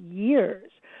 12 years.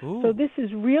 Ooh. So this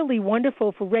is really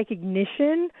wonderful for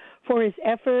recognition, for his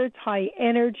efforts, high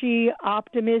energy,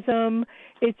 optimism.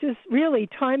 It's just really,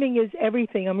 timing is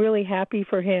everything. I'm really happy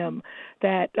for him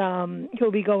that he'll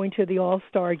be going to the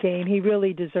All-Star game. He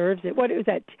really deserves it. What is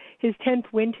that, his 10th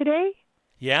win today?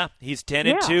 Yeah, he's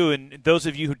 10-2. And those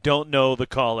of you who don't know the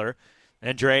caller,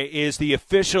 Andre is the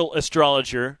official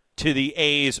astrologer to the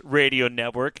A's radio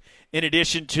network, in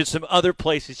addition to some other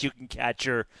places you can catch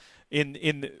her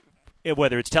in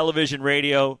whether it's television,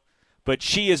 radio, but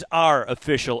she is our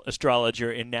official astrologer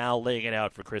and now laying it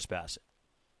out for Chris Bassitt.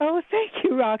 Oh, thank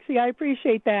you, Roxy. I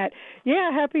appreciate that.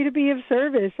 Yeah, happy to be of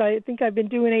service. I think I've been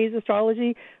doing A's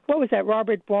astrology. What was that,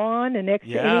 Robert Bond and X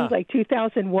A's, like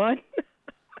 2001?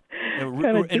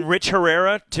 And Rich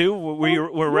Herrera, too?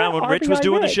 Were around when Rich was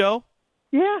doing the show?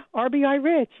 Yeah, RBI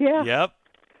Rich, yeah. Yep.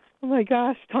 Oh, my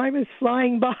gosh, time is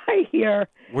flying by here.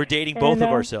 We're dating both of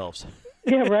ourselves.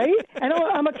 Yeah, right? And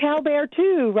I'm a Cal Bear,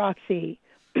 too, Roxy.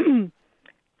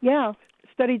 Yeah,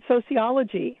 studied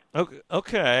sociology.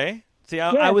 Okay. See,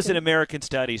 I was an American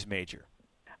Studies major.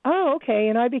 Oh, okay,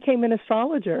 and I became an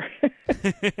astrologer.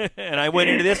 And I went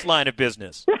into this line of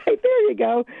business. Right, there you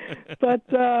go. But,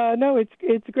 no,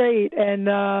 it's great. And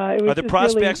it was Are the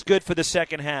prospects good for the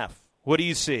second half? What do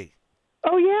you see?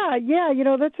 Oh, yeah.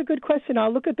 That's a good question.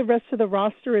 I'll look at the rest of the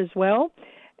roster as well.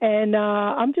 And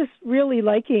I'm just really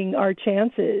liking our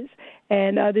chances.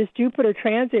 And this Jupiter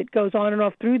transit goes on and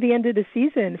off through the end of the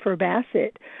season for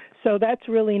Bassitt. So that's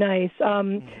really nice.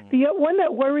 The one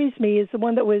that worries me is the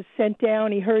one that was sent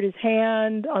down. He hurt his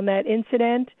hand on that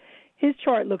incident. His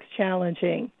chart looks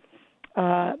challenging.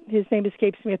 His name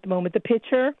escapes me at the moment. The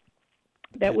pitcher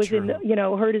that was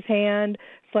hurt his hand,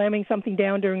 slamming something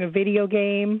down during a video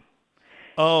game.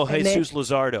 Oh, Jesus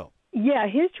Luzardo. Yeah,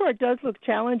 his chart does look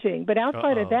challenging, but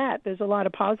outside of that, there's a lot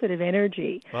of positive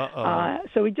energy.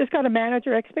 So we just got to manage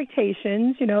our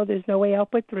expectations. There's no way out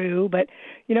but through. But,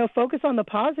 focus on the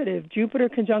positive. Jupiter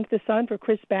conjunct the sun for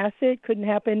Chris Bassitt couldn't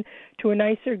happen to a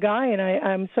nicer guy, and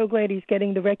I'm so glad he's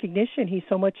getting the recognition he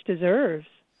so much deserves.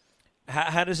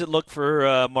 How does it look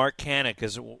for Mark Canha?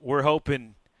 Because we're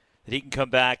hoping that he can come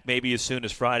back maybe as soon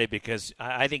as Friday, because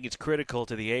I think it's critical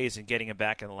to the A's in getting him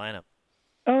back in the lineup.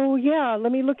 Oh, yeah.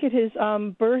 Let me look at his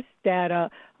birth data.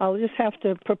 I'll just have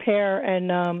to prepare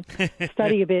and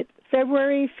study a bit.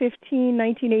 February 15,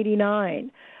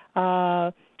 1989.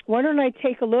 Why don't I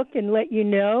take a look and let you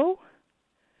know?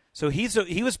 So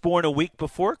he was born a week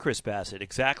before Chris Bassitt,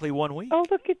 exactly 1 week. Oh,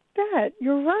 look at that.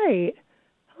 You're right.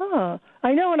 Huh.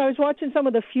 I know when I was watching some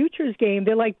of the Futures game,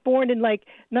 they're born in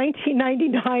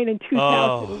 1999 and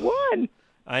 2001. Oh,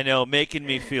 I know, making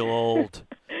me feel old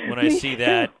when I see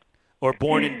that. Or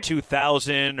born in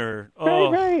 2000, or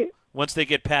right. Once they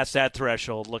get past that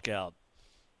threshold, look out.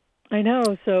 I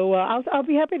know. So I'll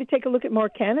be happy to take a look at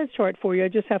Mark Canha's chart for you. I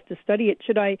just have to study it.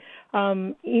 Should I,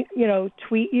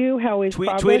 tweet you how his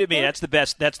progress tweet at me? was?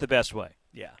 That's the best way.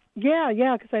 Yeah.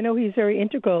 Yeah, because I know he's very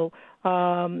integral.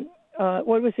 What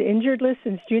was the injured list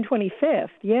since June 25th?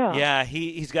 Yeah. Yeah,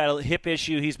 he's got a hip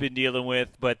issue he's been dealing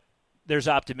with, but there's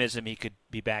optimism he could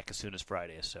be back as soon as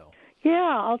Friday. So.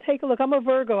 Yeah, I'll take a look. I'm a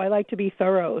Virgo. I like to be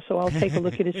thorough, so I'll take a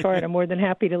look at his chart. I'm more than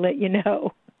happy to let you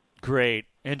know. Great.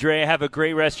 Andrea, have a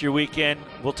great rest of your weekend.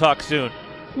 We'll talk soon.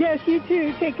 Yes, you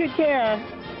too. Take good care.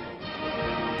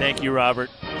 Thank you, Robert.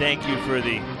 Thank you for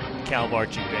the Cal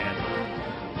Marching Band.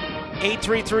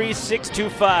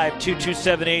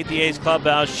 833-625-2278, the A's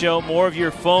Clubhouse Show. More of your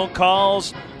phone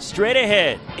calls straight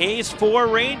ahead. A's 4,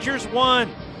 Rangers 1.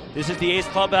 This is the A's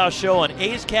Clubhouse Show on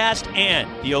A's Cast and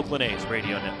the Oakland A's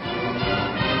Radio Network.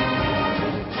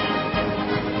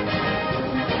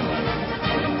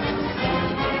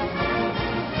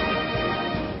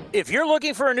 If you're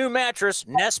looking for a new mattress,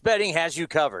 Nest Bedding has you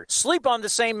covered. Sleep on the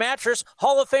same mattress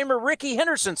Hall of Famer Ricky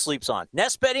Henderson sleeps on.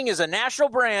 Nest Bedding is a national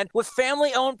brand with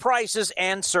family-owned prices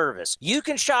and service. You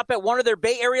can shop at one of their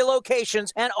Bay Area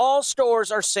locations, and all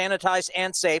stores are sanitized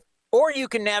and safe. Or you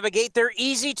can navigate their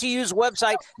easy-to-use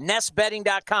website,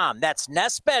 nestbedding.com. That's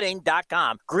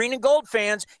nestbedding.com. Green and gold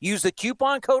fans, use the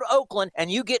coupon code Oakland,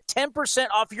 and you get 10%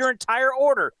 off your entire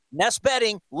order. Nest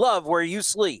Bedding, love where you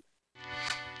sleep.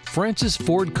 Francis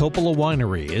Ford Coppola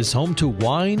Winery is home to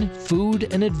wine,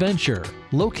 food, and adventure.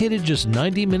 Located just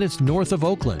 90 minutes north of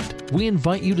Oakland, we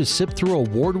invite you to sip through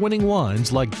award-winning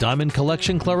wines like Diamond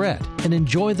Collection Claret and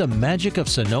enjoy the magic of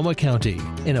Sonoma County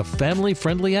in a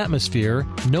family-friendly atmosphere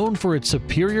known for its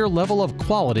superior level of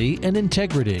quality and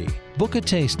integrity. Book a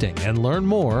tasting and learn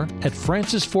more at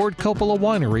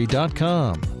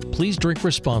francisfordcoppolawinery.com. Please drink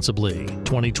responsibly.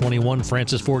 2021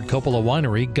 Francis Ford Coppola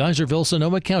Winery, Geyserville,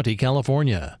 Sonoma County,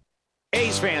 California.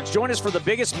 A's fans, join us for the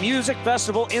biggest music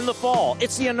festival in the fall.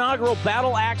 It's the inaugural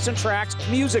Battle Axe and Tracks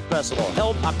Music Festival,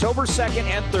 held October 2nd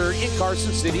and 3rd in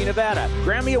Carson City, Nevada.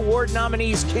 Grammy Award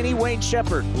nominees Kenny Wayne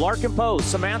Shepherd, Larkin Poe,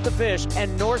 Samantha Fish,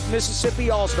 and North Mississippi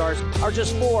All-Stars are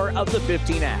just 4 of the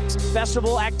 15 acts.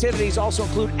 Festival activities also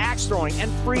include axe throwing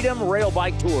and Freedom Rail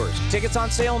Bike tours. Tickets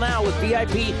on sale now with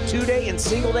VIP 2-day and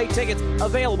single-day tickets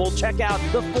available. Check out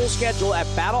the full schedule at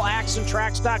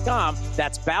battleaxeandtracks.com.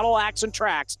 That's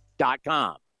battleaxeandtracks.com.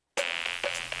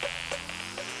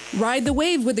 Ride the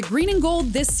wave with the green and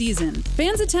gold this season.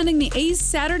 Fans attending the A's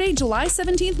Saturday, July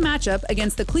 17th matchup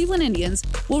against the Cleveland Indians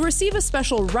will receive a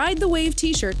special Ride the Wave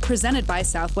t-shirt presented by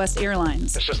Southwest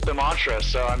Airlines. It's just the mantra.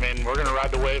 So, we're going to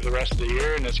ride the wave the rest of the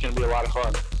year, and it's going to be a lot of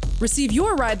fun. Receive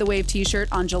your Ride the Wave t-shirt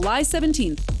on July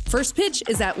 17th. First pitch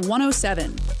is at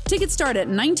 1:07. Tickets start at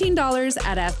 $19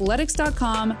 at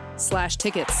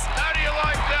athletics.com/tickets. How do you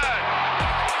like that?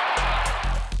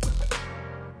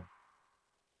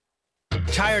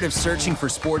 Tired of searching for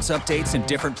sports updates in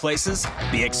different places?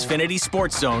 The Xfinity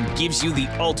Sports Zone gives you the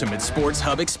ultimate sports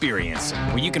hub experience,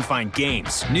 where you can find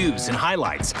games, news, and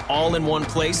highlights all in one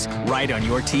place right on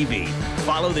your TV.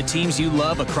 Follow the teams you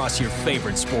love across your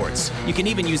favorite sports. You can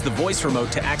even use the voice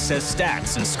remote to access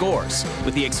stats and scores.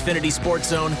 With the Xfinity Sports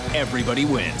Zone, everybody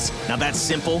wins. Now that's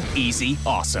simple, easy,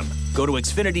 awesome. Go to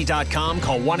Xfinity.com,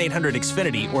 call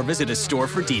 1-800-XFINITY, or visit a store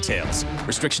for details.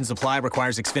 Restrictions apply.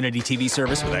 Requires Xfinity TV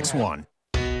service with X1.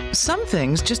 Some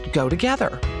things just go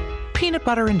together. Peanut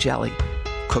butter and jelly,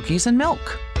 cookies and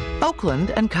milk,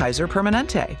 Oakland and Kaiser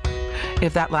Permanente.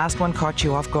 If that last one caught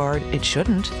you off guard, it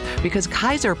shouldn't, because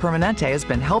Kaiser Permanente has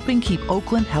been helping keep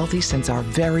Oakland healthy since our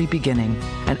very beginning.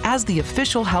 And as the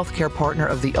official healthcare partner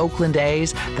of the Oakland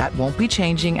A's, that won't be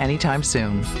changing anytime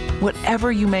soon.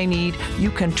 Whatever you may need,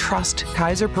 you can trust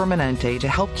Kaiser Permanente to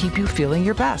help keep you feeling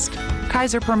your best.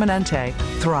 Kaiser Permanente.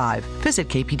 Thrive. Visit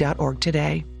kp.org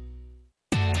today.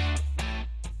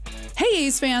 Hey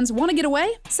A's fans, want to get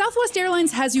away? Southwest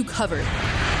Airlines has you covered.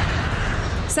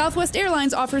 Southwest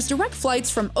Airlines offers direct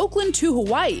flights from Oakland to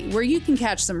Hawaii, where you can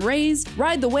catch some rays,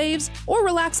 ride the waves, or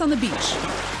relax on the beach.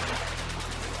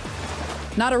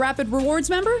 Not a Rapid Rewards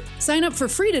member? Sign up for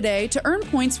free today to earn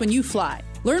points when you fly.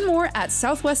 Learn more at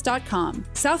southwest.com.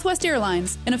 Southwest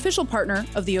Airlines, an official partner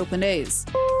of the Oakland A's.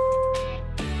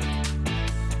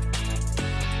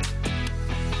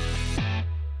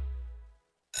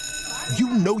 You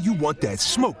know you want that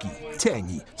smoky,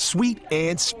 tangy, sweet,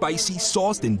 and spicy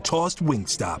sauced and tossed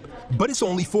Wingstop. But it's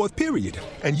only fourth period,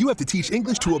 and you have to teach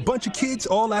English to a bunch of kids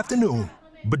all afternoon.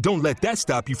 But don't let that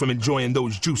stop you from enjoying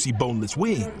those juicy, boneless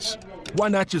wings. Why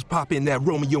not just pop in that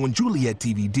Romeo and Juliet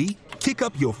DVD, kick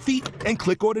up your feet, and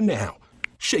click order now?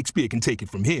 Shakespeare can take it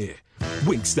from here.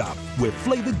 Wingstop, where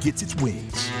flavor gets its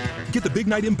wings. Get the Big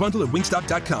Night In bundle at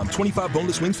wingstop.com. 25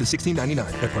 boneless wings for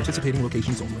 $16.99 at participating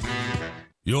locations only.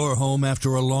 You're home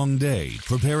after a long day,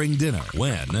 preparing dinner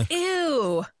when...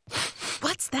 Ew!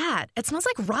 What's that? It smells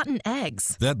like rotten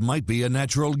eggs. That might be a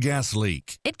natural gas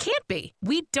leak. It can't be.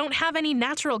 We don't have any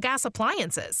natural gas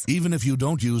appliances. Even if you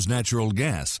don't use natural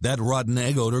gas, that rotten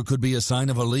egg odor could be a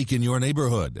sign of a leak in your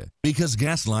neighborhood. Because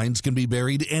gas lines can be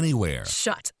buried anywhere.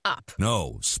 Shut up.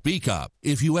 No, speak up.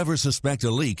 If you ever suspect a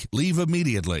leak, leave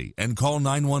immediately and call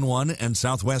 911 and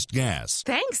Southwest Gas.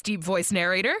 Thanks, deep voice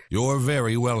narrator. You're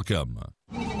very welcome.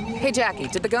 Hey, Jackie,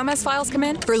 did the Gomez files come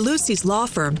in? For Lucy's law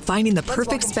firm, finding the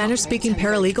perfect Spanish-speaking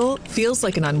paralegal feels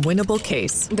like an unwinnable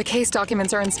case. The case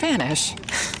documents are in Spanish.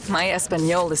 My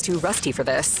Espanol is too rusty for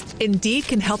this. Indeed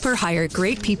can help her hire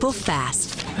great people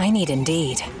fast. I need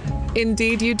Indeed.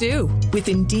 Indeed you do. With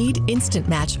Indeed Instant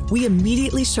Match, we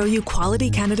immediately show you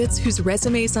quality candidates whose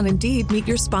resumes on Indeed meet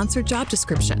your sponsored job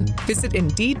description. Visit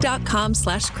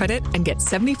Indeed.com/credit and get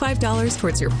 $75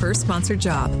 towards your first sponsored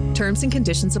job. Terms and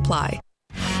conditions apply.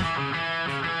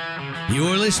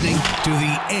 You're listening to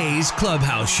the A's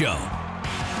Clubhouse Show.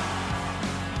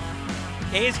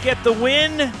 A's get the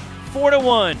win,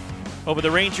 4-1 over the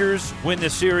Rangers. Win the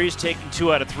series, taking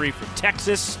 2 out of 3 from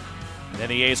Texas. And then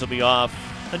the A's will be off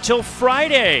until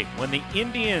Friday when the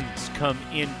Indians come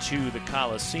into the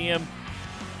Coliseum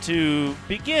to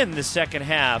begin the second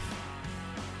half.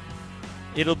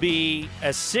 It'll be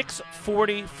a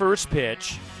 6:40 first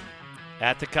pitch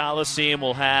at the Coliseum.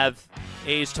 We'll have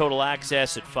A's Total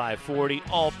Access at 5:40,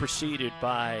 all preceded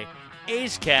by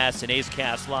A's Cast and A's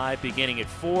Cast Live beginning at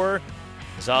 4.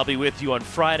 As I'll be with you on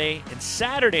Friday and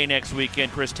Saturday next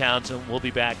weekend. Chris Townsend will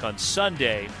be back on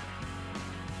Sunday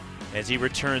as he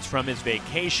returns from his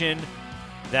vacation.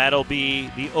 That'll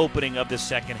be the opening of the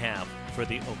second half for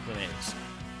the Oakland A's.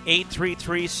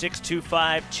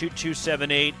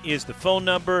 833-625-2278 is the phone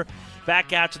number.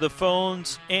 Back out to the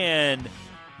phones, and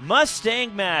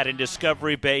Mustang Matt in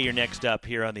Discovery Bay, you're next up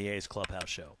here on the A's Clubhouse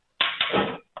Show.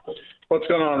 What's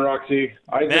going on, Roxy?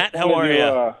 Matt, how are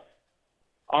you?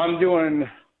 I'm doing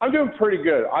pretty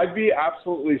good. I'd be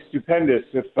absolutely stupendous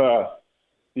if the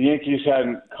Yankees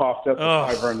hadn't coughed up a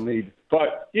 5-run lead.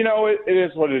 But, it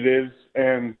is what it is.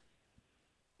 And,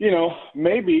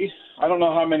 maybe, I don't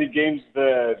know how many games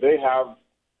they have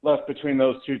left between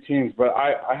those two teams, but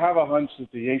I have a hunch that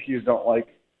the Yankees don't like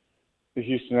the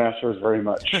Houston Astros very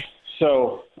much.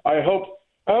 So I hope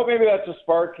maybe that's a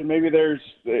spark, and maybe there's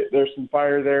some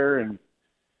fire there, and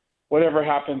whatever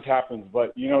happens.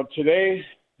 But, today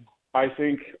I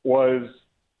think was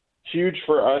huge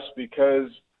for us because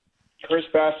Chris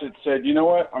Bassett said, you know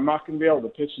what, I'm not going to be able to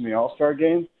pitch in the All-Star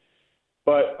game,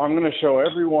 but I'm going to show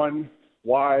everyone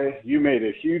why you made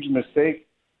a huge mistake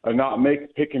of not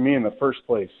picking me in the first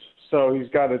place. So he's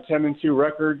got a 10-2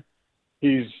 record.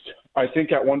 I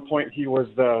think at one point he was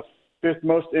the 5th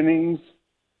most innings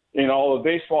in all of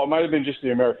baseball. It might have been just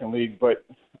the American League, but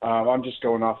I'm just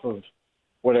going off of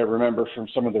what I remember from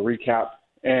some of the recap.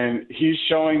 And he's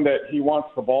showing that he wants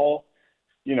the ball.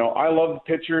 I love the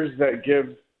pitchers that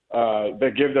give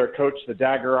their coach the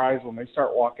dagger eyes when they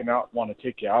start walking out and want to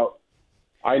take you out.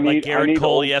 I need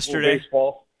Cole yesterday.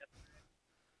 Baseball.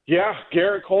 Yeah,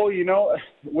 Garrett Cole,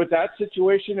 with that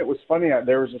situation, it was funny.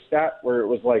 There was a stat where it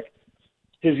was like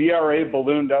his ERA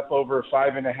ballooned up over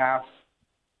 5.5,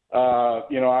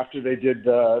 after they did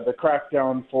the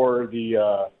crackdown for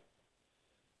the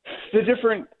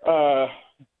different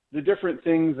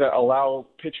things that allow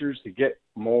pitchers to get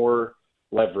more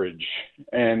leverage.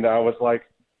 And I was like,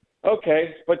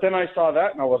 okay. But then I saw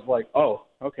that and I was like, oh,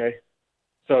 okay.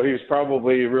 So he was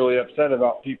probably really upset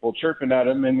about people chirping at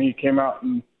him, and he came out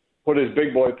and put his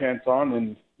big boy pants on,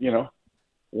 and 1-0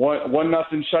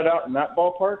 shutout in that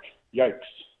ballpark. Yikes!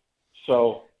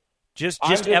 So just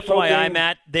FYI, hoping,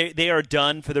 Matt, they are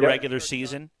done for the regular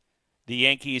season. The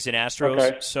Yankees and Astros,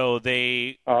 okay. So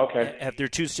they have their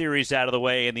 2 series out of the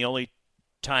way, and the only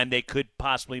time they could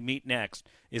possibly meet next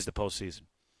is the postseason.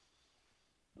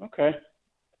 Okay.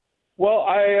 Well,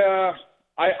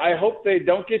 I hope they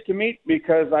don't get to meet,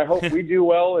 because I hope we do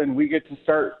well and we get to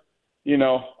start,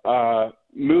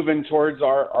 moving towards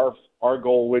our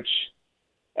goal, which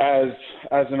as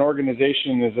an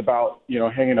organization is about,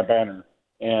 hanging a banner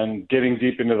and getting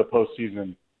deep into the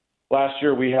postseason. Last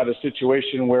year we had a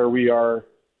situation where we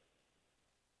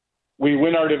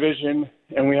win our division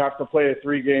and we have to play a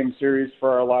 3-game series for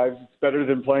our lives. It's better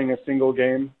than playing a single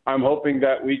game. I'm hoping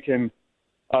that we can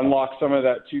unlock some of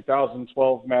that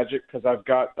 2012 magic, because I've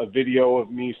got a video of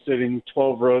me sitting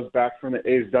 12 rows back from the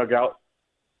A's dugout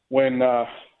when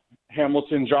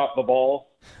Hamilton dropped the ball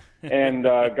and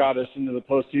got us into the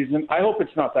postseason. I hope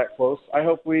it's not that close. I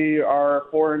hope we are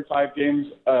 4 and 5 games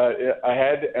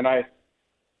ahead, and I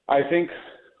think,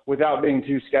 without being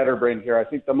too scatterbrained here, I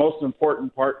think the most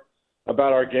important part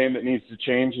about our game that needs to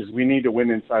change is we need to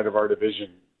win inside of our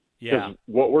division. Yeah. Because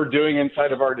what we're doing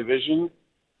inside of our division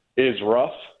is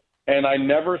rough, and I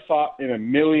never thought in a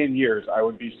million years I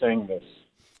would be saying this.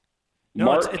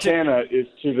 Mark Canha is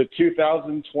to the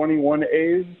 2021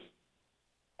 A's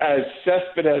as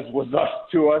Cespedes was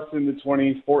to us in the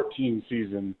 2014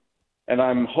 season, and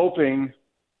I'm hoping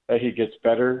that he gets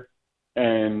better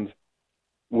and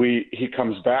he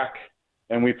comes back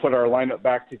and we put our lineup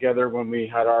back together when we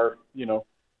had our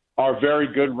very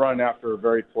good run after a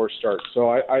very poor start. So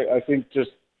I think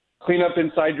just clean up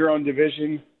inside your own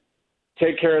division.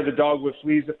 Take care of the dog with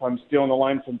fleas, if I'm stealing the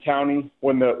line from Townie.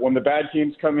 When the bad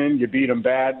teams come in, you beat them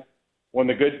bad. When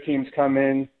the good teams come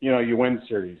in, you win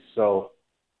series. So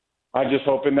I'm just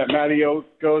hoping that Matty O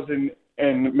goes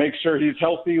and makes sure he's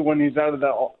healthy when he's out of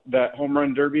that home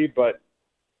run derby. But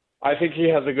I think he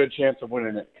has a good chance of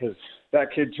winning it, because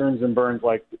that kid turns and burns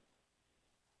like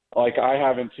I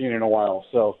haven't seen in a while.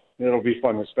 So it'll be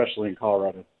fun, especially in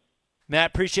Colorado.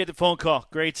 Matt, appreciate the phone call.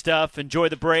 Great stuff. Enjoy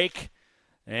the break.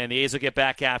 And the A's will get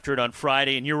back after it on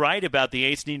Friday. And you're right about the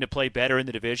A's needing to play better in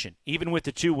the division. Even with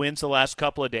the 2 wins the last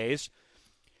couple of days,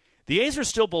 the A's are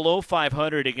still below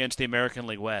 500 against the American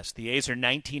League West. The A's are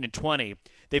 19-20.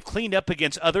 They've cleaned up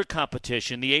against other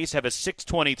competition. The A's have a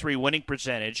 .623 winning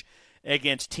percentage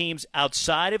against teams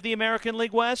outside of the American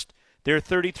League West. They're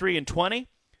 33-20,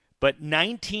 but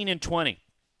 19-20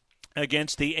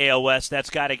 against the AL West. That's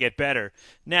got to get better.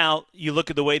 Now, you look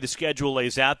at the way the schedule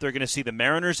lays out, they're going to see the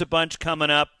Mariners a bunch coming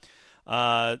up.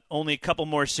 Only a couple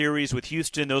more series with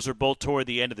Houston. Those are both toward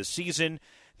the end of the season.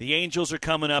 The Angels are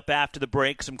coming up after the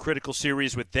break, some critical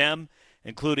series with them,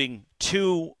 including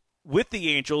 2 with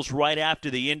the Angels right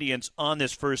after the Indians on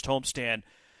this first homestand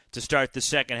to start the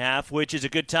second half, which is a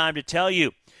good time to tell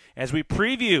you as we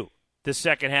preview the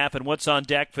second half and what's on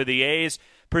deck for the A's.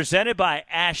 Presented by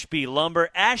Ashby Lumber.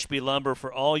 Ashby Lumber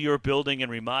for all your building and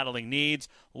remodeling needs.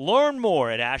 Learn more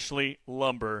at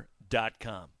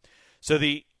ashleylumber.com. So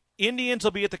the Indians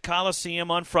will be at the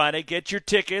Coliseum on Friday. Get your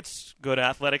tickets. Go to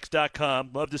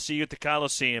athletics.com. Love to see you at the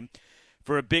Coliseum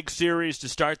for a big series to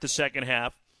start the second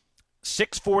half.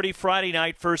 6:40 Friday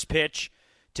night, first pitch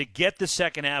to get the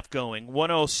second half going.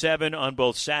 1:07 on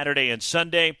both Saturday and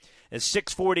Sunday. A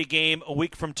 6:40 game a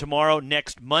week from tomorrow,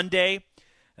 next Monday,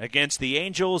 against the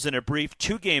Angels in a brief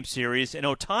 2-game series. And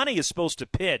Ohtani is supposed to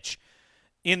pitch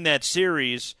in that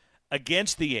series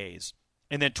against the A's.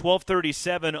 And then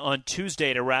 12:37 on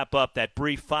Tuesday to wrap up that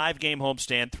brief 5-game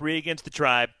homestand, 3 against the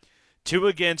Tribe, 2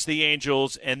 against the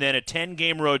Angels, and then a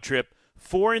 10-game road trip,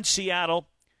 4 in Seattle,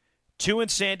 2 in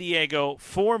San Diego,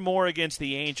 4 more against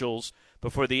the Angels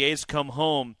before the A's come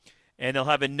home. And they'll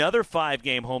have another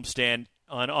 5-game homestand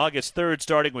on August 3rd,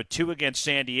 starting with 2 against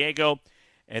San Diego.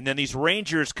 And then these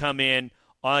Rangers come in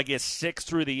August 6th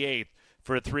through the 8th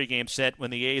for a 3-game set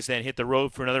when the A's then hit the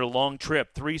road for another long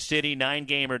trip, 3-city,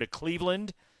 9-gamer to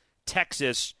Cleveland,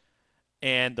 Texas,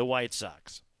 and the White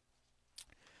Sox.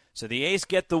 So the A's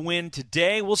get the win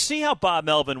today. We'll see how Bob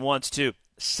Melvin wants to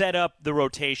set up the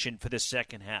rotation for the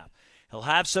second half. He'll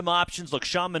have some options. Look,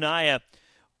 Sean Manaea,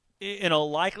 in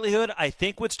all likelihood, I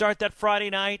think would start that Friday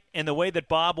night, and the way that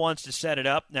Bob wants to set it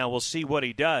up, now we'll see what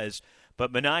he does.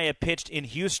 But Manaea pitched in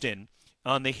Houston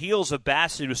on the heels of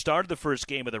Bassett, who started the first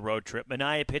game of the road trip.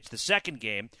 Manaea pitched the second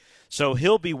game, so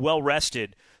he'll be well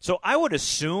rested. So I would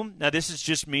assume, now this is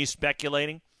just me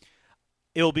speculating,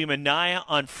 it'll be Manaea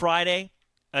on Friday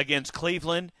against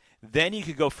Cleveland. Then you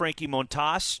could go Frankie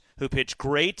Montas, who pitched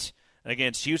great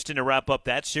against Houston to wrap up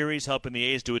that series, helping the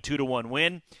A's do a 2-1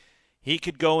 win. He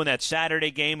could go in that Saturday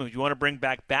game. If you want to bring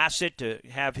back Bassett to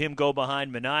have him go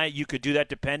behind Manaea, you could do that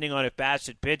depending on if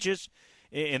Bassett pitches.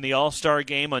 In the All-Star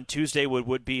game on Tuesday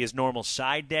would be his normal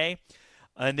side day.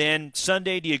 And then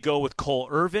Sunday, do you go with Cole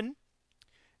Irvin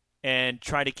and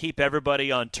try to keep everybody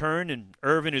on turn? And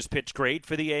Irvin, who's pitched great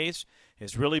for the A's,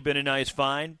 has really been a nice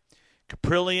find.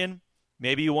 Caprillion,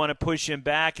 maybe you want to push him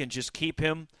back and just keep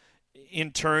him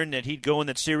in turn, that he'd go in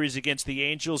that series against the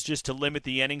Angels just to limit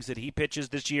the innings that he pitches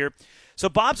this year. So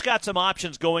Bob's got some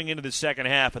options going into the second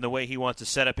half and the way he wants to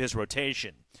set up his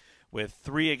rotation, with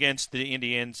 3 against the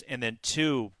Indians and then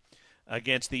 2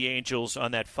 against the Angels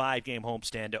on that 5-game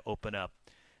homestand to open up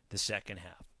the second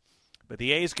half. But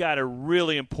the A's got a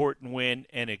really important win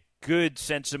and a good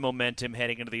sense of momentum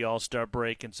heading into the All-Star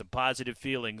break and some positive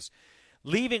feelings,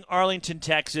 leaving Arlington,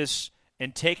 Texas,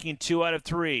 and taking 2 out of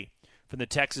 3 from the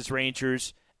Texas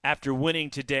Rangers after winning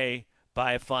today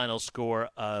by a final score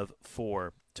of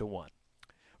 4-1.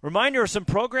 Reminder of some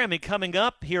programming coming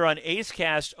up here on A's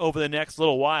Cast over the next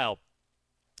little while.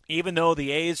 Even though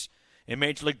the A's in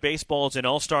Major League Baseball is an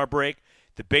all-star break,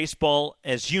 the baseball,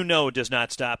 as you know, does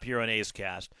not stop here on A's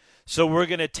Cast. So we're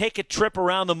going to take a trip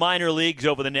around the minor leagues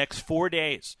over the next 4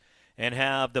 days and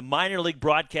have the minor league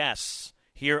broadcasts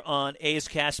here on A's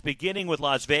Cast, beginning with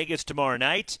Las Vegas tomorrow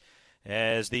night,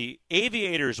 as the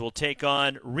Aviators will take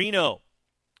on Reno.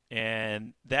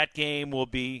 And that game will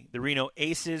be the Reno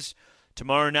Aces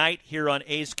tomorrow night here on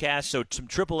A's Cast. So some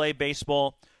AAA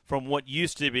baseball from what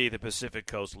used to be the Pacific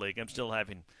Coast League. I'm still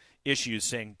having issues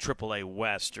saying AAA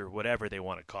West or whatever they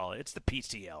want to call it. It's the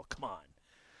PCL. Come on.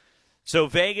 So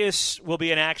Vegas will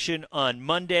be in action on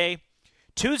Monday.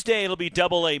 Tuesday it'll be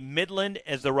AA Midland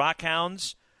as the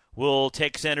Rockhounds will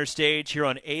take center stage here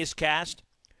on A's Cast.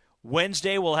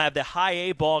 Wednesday we'll have the High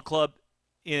A Ball Club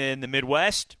in the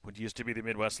Midwest, what used to be the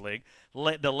Midwest League,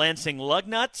 the Lansing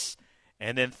Lugnuts.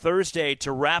 And then Thursday,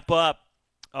 to wrap up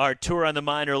our tour on the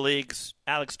minor leagues,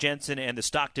 Alex Jensen and the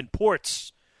Stockton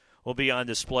Ports will be on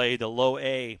display, the Low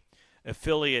A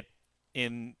affiliate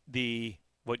in the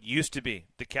what used to be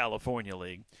the California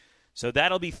League. So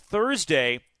that'll be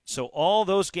Thursday. So all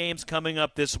those games coming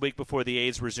up this week before the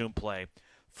A's resume play.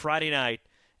 Friday night,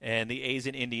 and the A's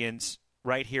and Indians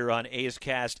right here on A's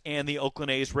Cast and the Oakland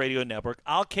A's Radio Network.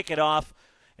 I'll kick it off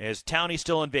as Townie's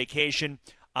still on vacation.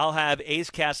 I'll have A's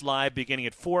Cast Live beginning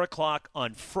at 4 o'clock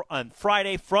on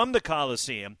Friday from the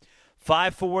Coliseum.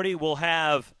 5:40, we'll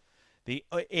have the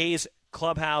A's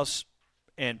clubhouse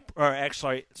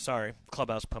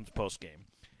Clubhouse Pumps postgame.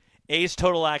 A's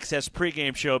Total Access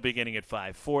pregame show beginning at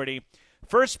 5:40.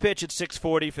 First pitch at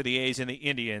 6:40 for the A's and the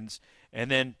Indians.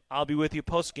 And then I'll be with you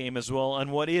postgame as well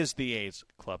on what is the A's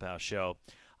Clubhouse show.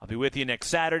 I'll be with you next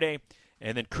Saturday,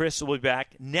 and then Chris will be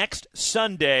back next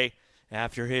Sunday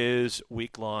after his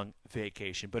week-long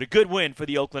vacation. But a good win for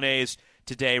the Oakland A's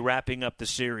today, wrapping up the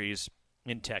series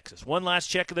in Texas. One last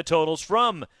check of the totals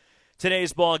from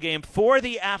today's ball game for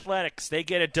the Athletics. They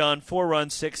get it done. 4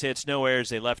 runs, 6 hits, no errors.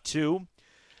 They left 2.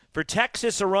 For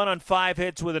Texas, a run on 5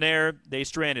 hits with an error. They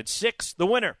stranded 6. The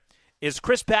winner is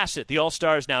Chris Bassitt. The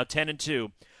All-Star is now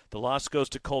 10-2. The loss goes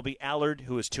to Colby Allard,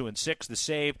 who is 2-6. The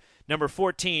save, number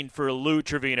 14 for Lou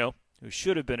Trevino, who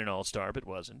should have been an All-Star but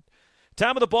wasn't.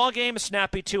 Time of the ball game, a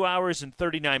snappy 2 hours and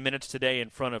 39 minutes today in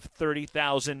front of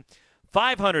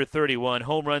 30,531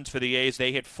 home runs for the A's.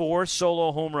 They hit 4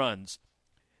 solo home runs.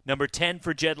 Number 10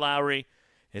 for Jed Lowry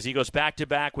as he goes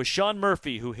back-to-back with Sean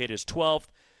Murphy, who hit his 12th,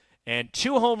 and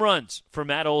 2 home runs for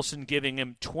Matt Olson, giving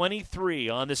him 23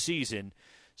 on the season.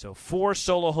 So 4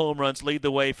 solo home runs lead the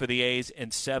way for the A's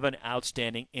and 7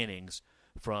 outstanding innings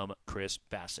from Chris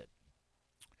Bassitt.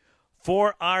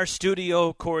 For our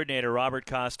studio coordinator, Robert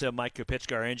Costa, Mike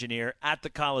Kopitschka, our engineer at the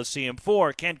Coliseum,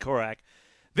 for Ken Korak,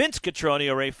 Vince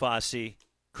Cotroneo, Ray Fosse,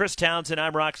 Chris Townsend,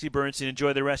 I'm Roxy Bernstein.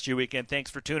 Enjoy the rest of your weekend.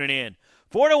 Thanks for tuning in.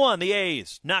 4-1, the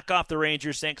A's knock off the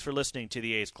Rangers. Thanks for listening to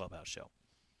the A's Clubhouse Show.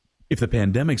 If the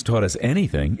pandemic's taught us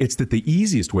anything, it's that the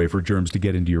easiest way for germs to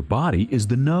get into your body is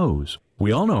the nose.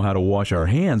 We all know how to wash our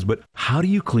hands, but how do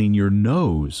you clean your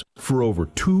nose? For over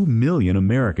 2 million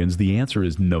Americans, the answer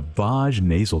is Navage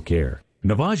Nasal Care.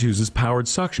 Navage uses powered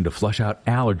suction to flush out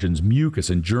allergens, mucus,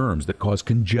 and germs that cause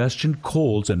congestion,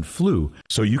 colds, and flu,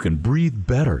 so you can breathe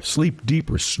better, sleep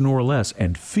deeper, snore less,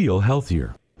 and feel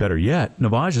healthier. Better yet,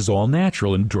 Navage is all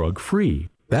natural and drug-free.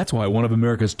 That's why one of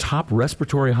America's top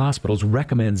respiratory hospitals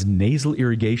recommends nasal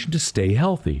irrigation to stay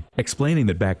healthy, explaining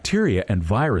that bacteria and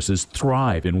viruses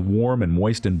thrive in warm and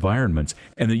moist environments,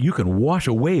 and that you can wash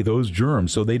away those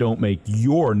germs so they don't make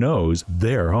your nose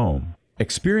their home.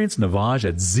 Experience Navage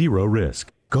at zero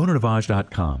risk. Go to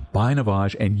Navage.com, buy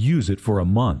Navage, and use it for a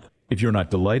month. If you're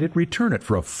not delighted, return it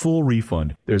for a full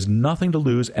refund. There's nothing to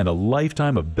lose and a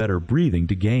lifetime of better breathing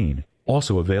to gain.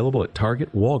 Also available at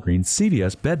Target, Walgreens,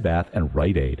 CVS, Bed Bath, and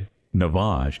Rite Aid.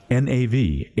 Navage,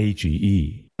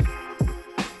 N-A-V-A-G-E.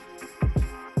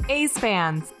 A's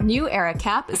fans, New Era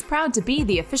Cap is proud to be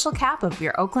the official cap of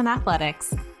your Oakland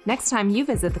Athletics. Next time you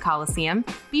visit the Coliseum,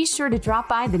 be sure to drop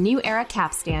by the New Era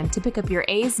Cap stand to pick up your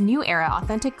A's New Era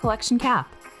Authentic Collection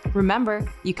cap.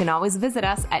 Remember, you can always visit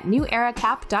us at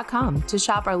neweracap.com to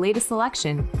shop our latest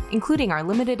selection, including our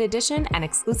limited edition and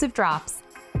exclusive drops.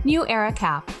 New Era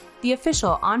Cap, the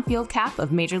official on-field cap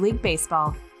of Major League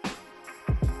Baseball.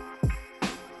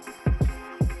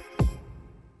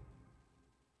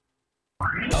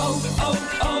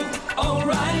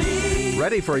 O'Reilly.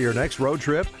 Ready for your next road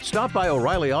trip? Stop by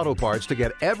O'Reilly Auto Parts to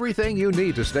get everything you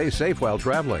need to stay safe while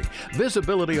traveling.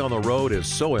 Visibility on the road is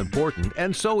so important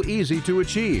and so easy to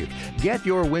achieve. Get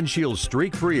your windshield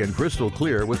streak-free and crystal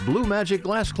clear with Blue Magic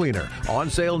Glass Cleaner. On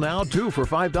sale now, 2 for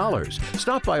 $5.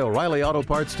 Stop by O'Reilly Auto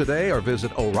Parts today or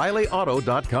visit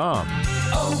O'ReillyAuto.com.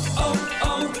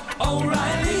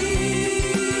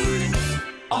 O'Reilly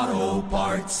Auto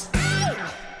Parts.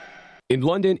 In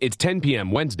London, it's 10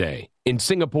 p.m. Wednesday. In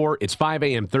Singapore, it's 5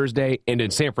 a.m. Thursday. And in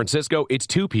San Francisco, it's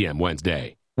 2 p.m.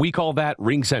 Wednesday. We call that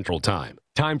Ring Central Time.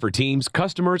 Time for teams,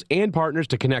 customers, and partners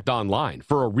to connect online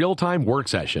for a real-time work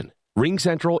session. Ring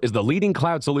Central is the leading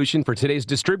cloud solution for today's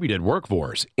distributed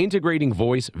workforce, integrating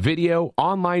voice, video,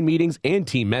 online meetings, and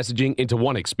team messaging into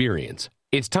one experience.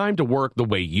 It's time to work the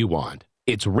way you want.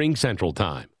 It's Ring Central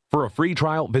Time. For a free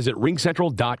trial, visit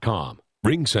ringcentral.com.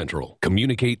 Ring Central.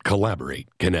 Communicate, collaborate,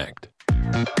 connect.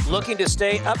 Looking to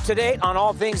stay up to date on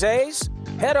all things A's?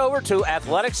 Head over to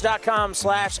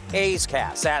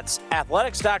athletics.com/A'sCast. That's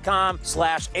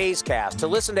athletics.com/A'sCast to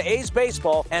listen to A's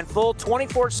baseball and full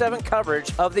 24/7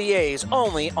 coverage of the A's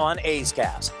only on A's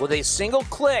Cast. With a single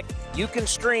click, you can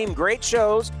stream great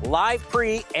shows, live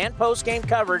pre- and post-game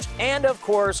coverage, and, of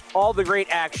course, all the great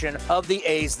action of the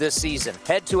A's this season.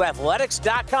 Head to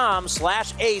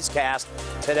athletics.com/A'sCast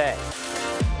today.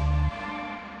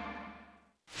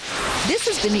 This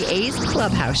has been the A's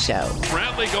Clubhouse Show.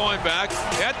 Brantley going back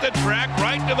at the track,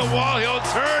 right to the wall. He'll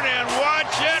turn and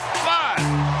watch it fly.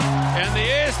 And the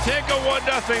A's take a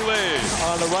 1-0 lead.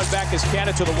 On the run back is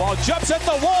Cannon to the wall. Jumps at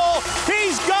the wall.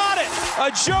 He's got it. A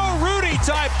Joe Rudy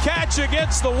type catch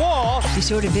against the wall. Be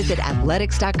sure to visit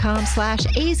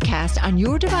athletics.com/A'sCast on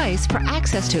your device for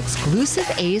access to exclusive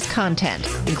A's content,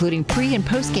 including pre- and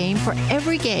post-game for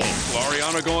every game.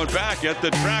 Laureano going back at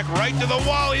the track, right to the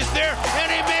wall. He's there,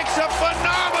 and he makes a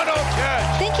phenomenal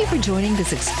catch. Thank you for joining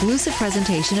this exclusive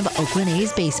presentation of Oakland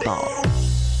A's baseball.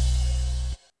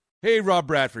 Hey, Rob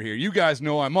Bradford here. You guys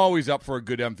know I'm always up for a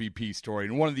good MVP story,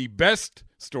 and one of the best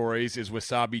stories is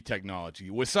Wasabi Technology.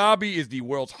 Wasabi is the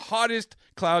world's hottest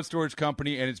cloud storage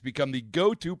company, and it's become the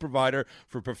go-to provider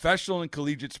for professional and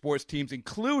collegiate sports teams,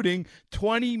 including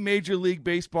 20 Major League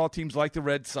Baseball teams like the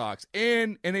Red Sox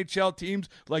and NHL teams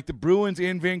like the Bruins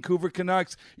and Vancouver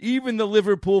Canucks. Even the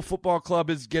Liverpool Football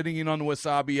Club is getting in on the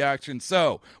Wasabi action.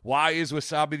 So, why is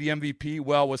Wasabi the MVP?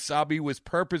 Well, Wasabi was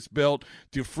purpose-built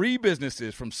to free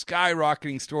businesses from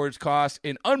skyrocketing storage costs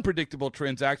and unpredictable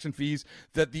transaction fees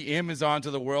that the Amazons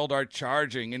of the world are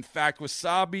charging. In fact,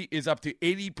 Wasabi is up to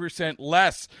 80%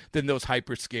 less than those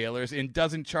hyperscalers and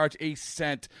doesn't charge a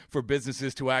cent for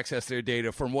businesses to access their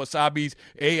data. From Wasabi's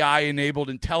AI-enabled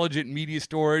intelligent media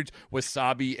storage,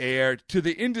 Wasabi Air, to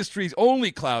the industry's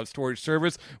only cloud storage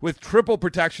service with triple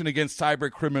protection against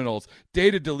cyber criminals,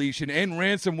 data deletion, and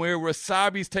ransomware,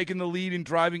 Wasabi's taken the lead in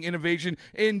driving innovation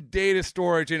in data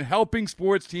storage and helping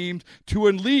sports teams to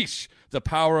unleash the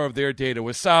power of their data.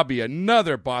 Wasabi,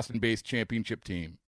 another Boston-based championship team.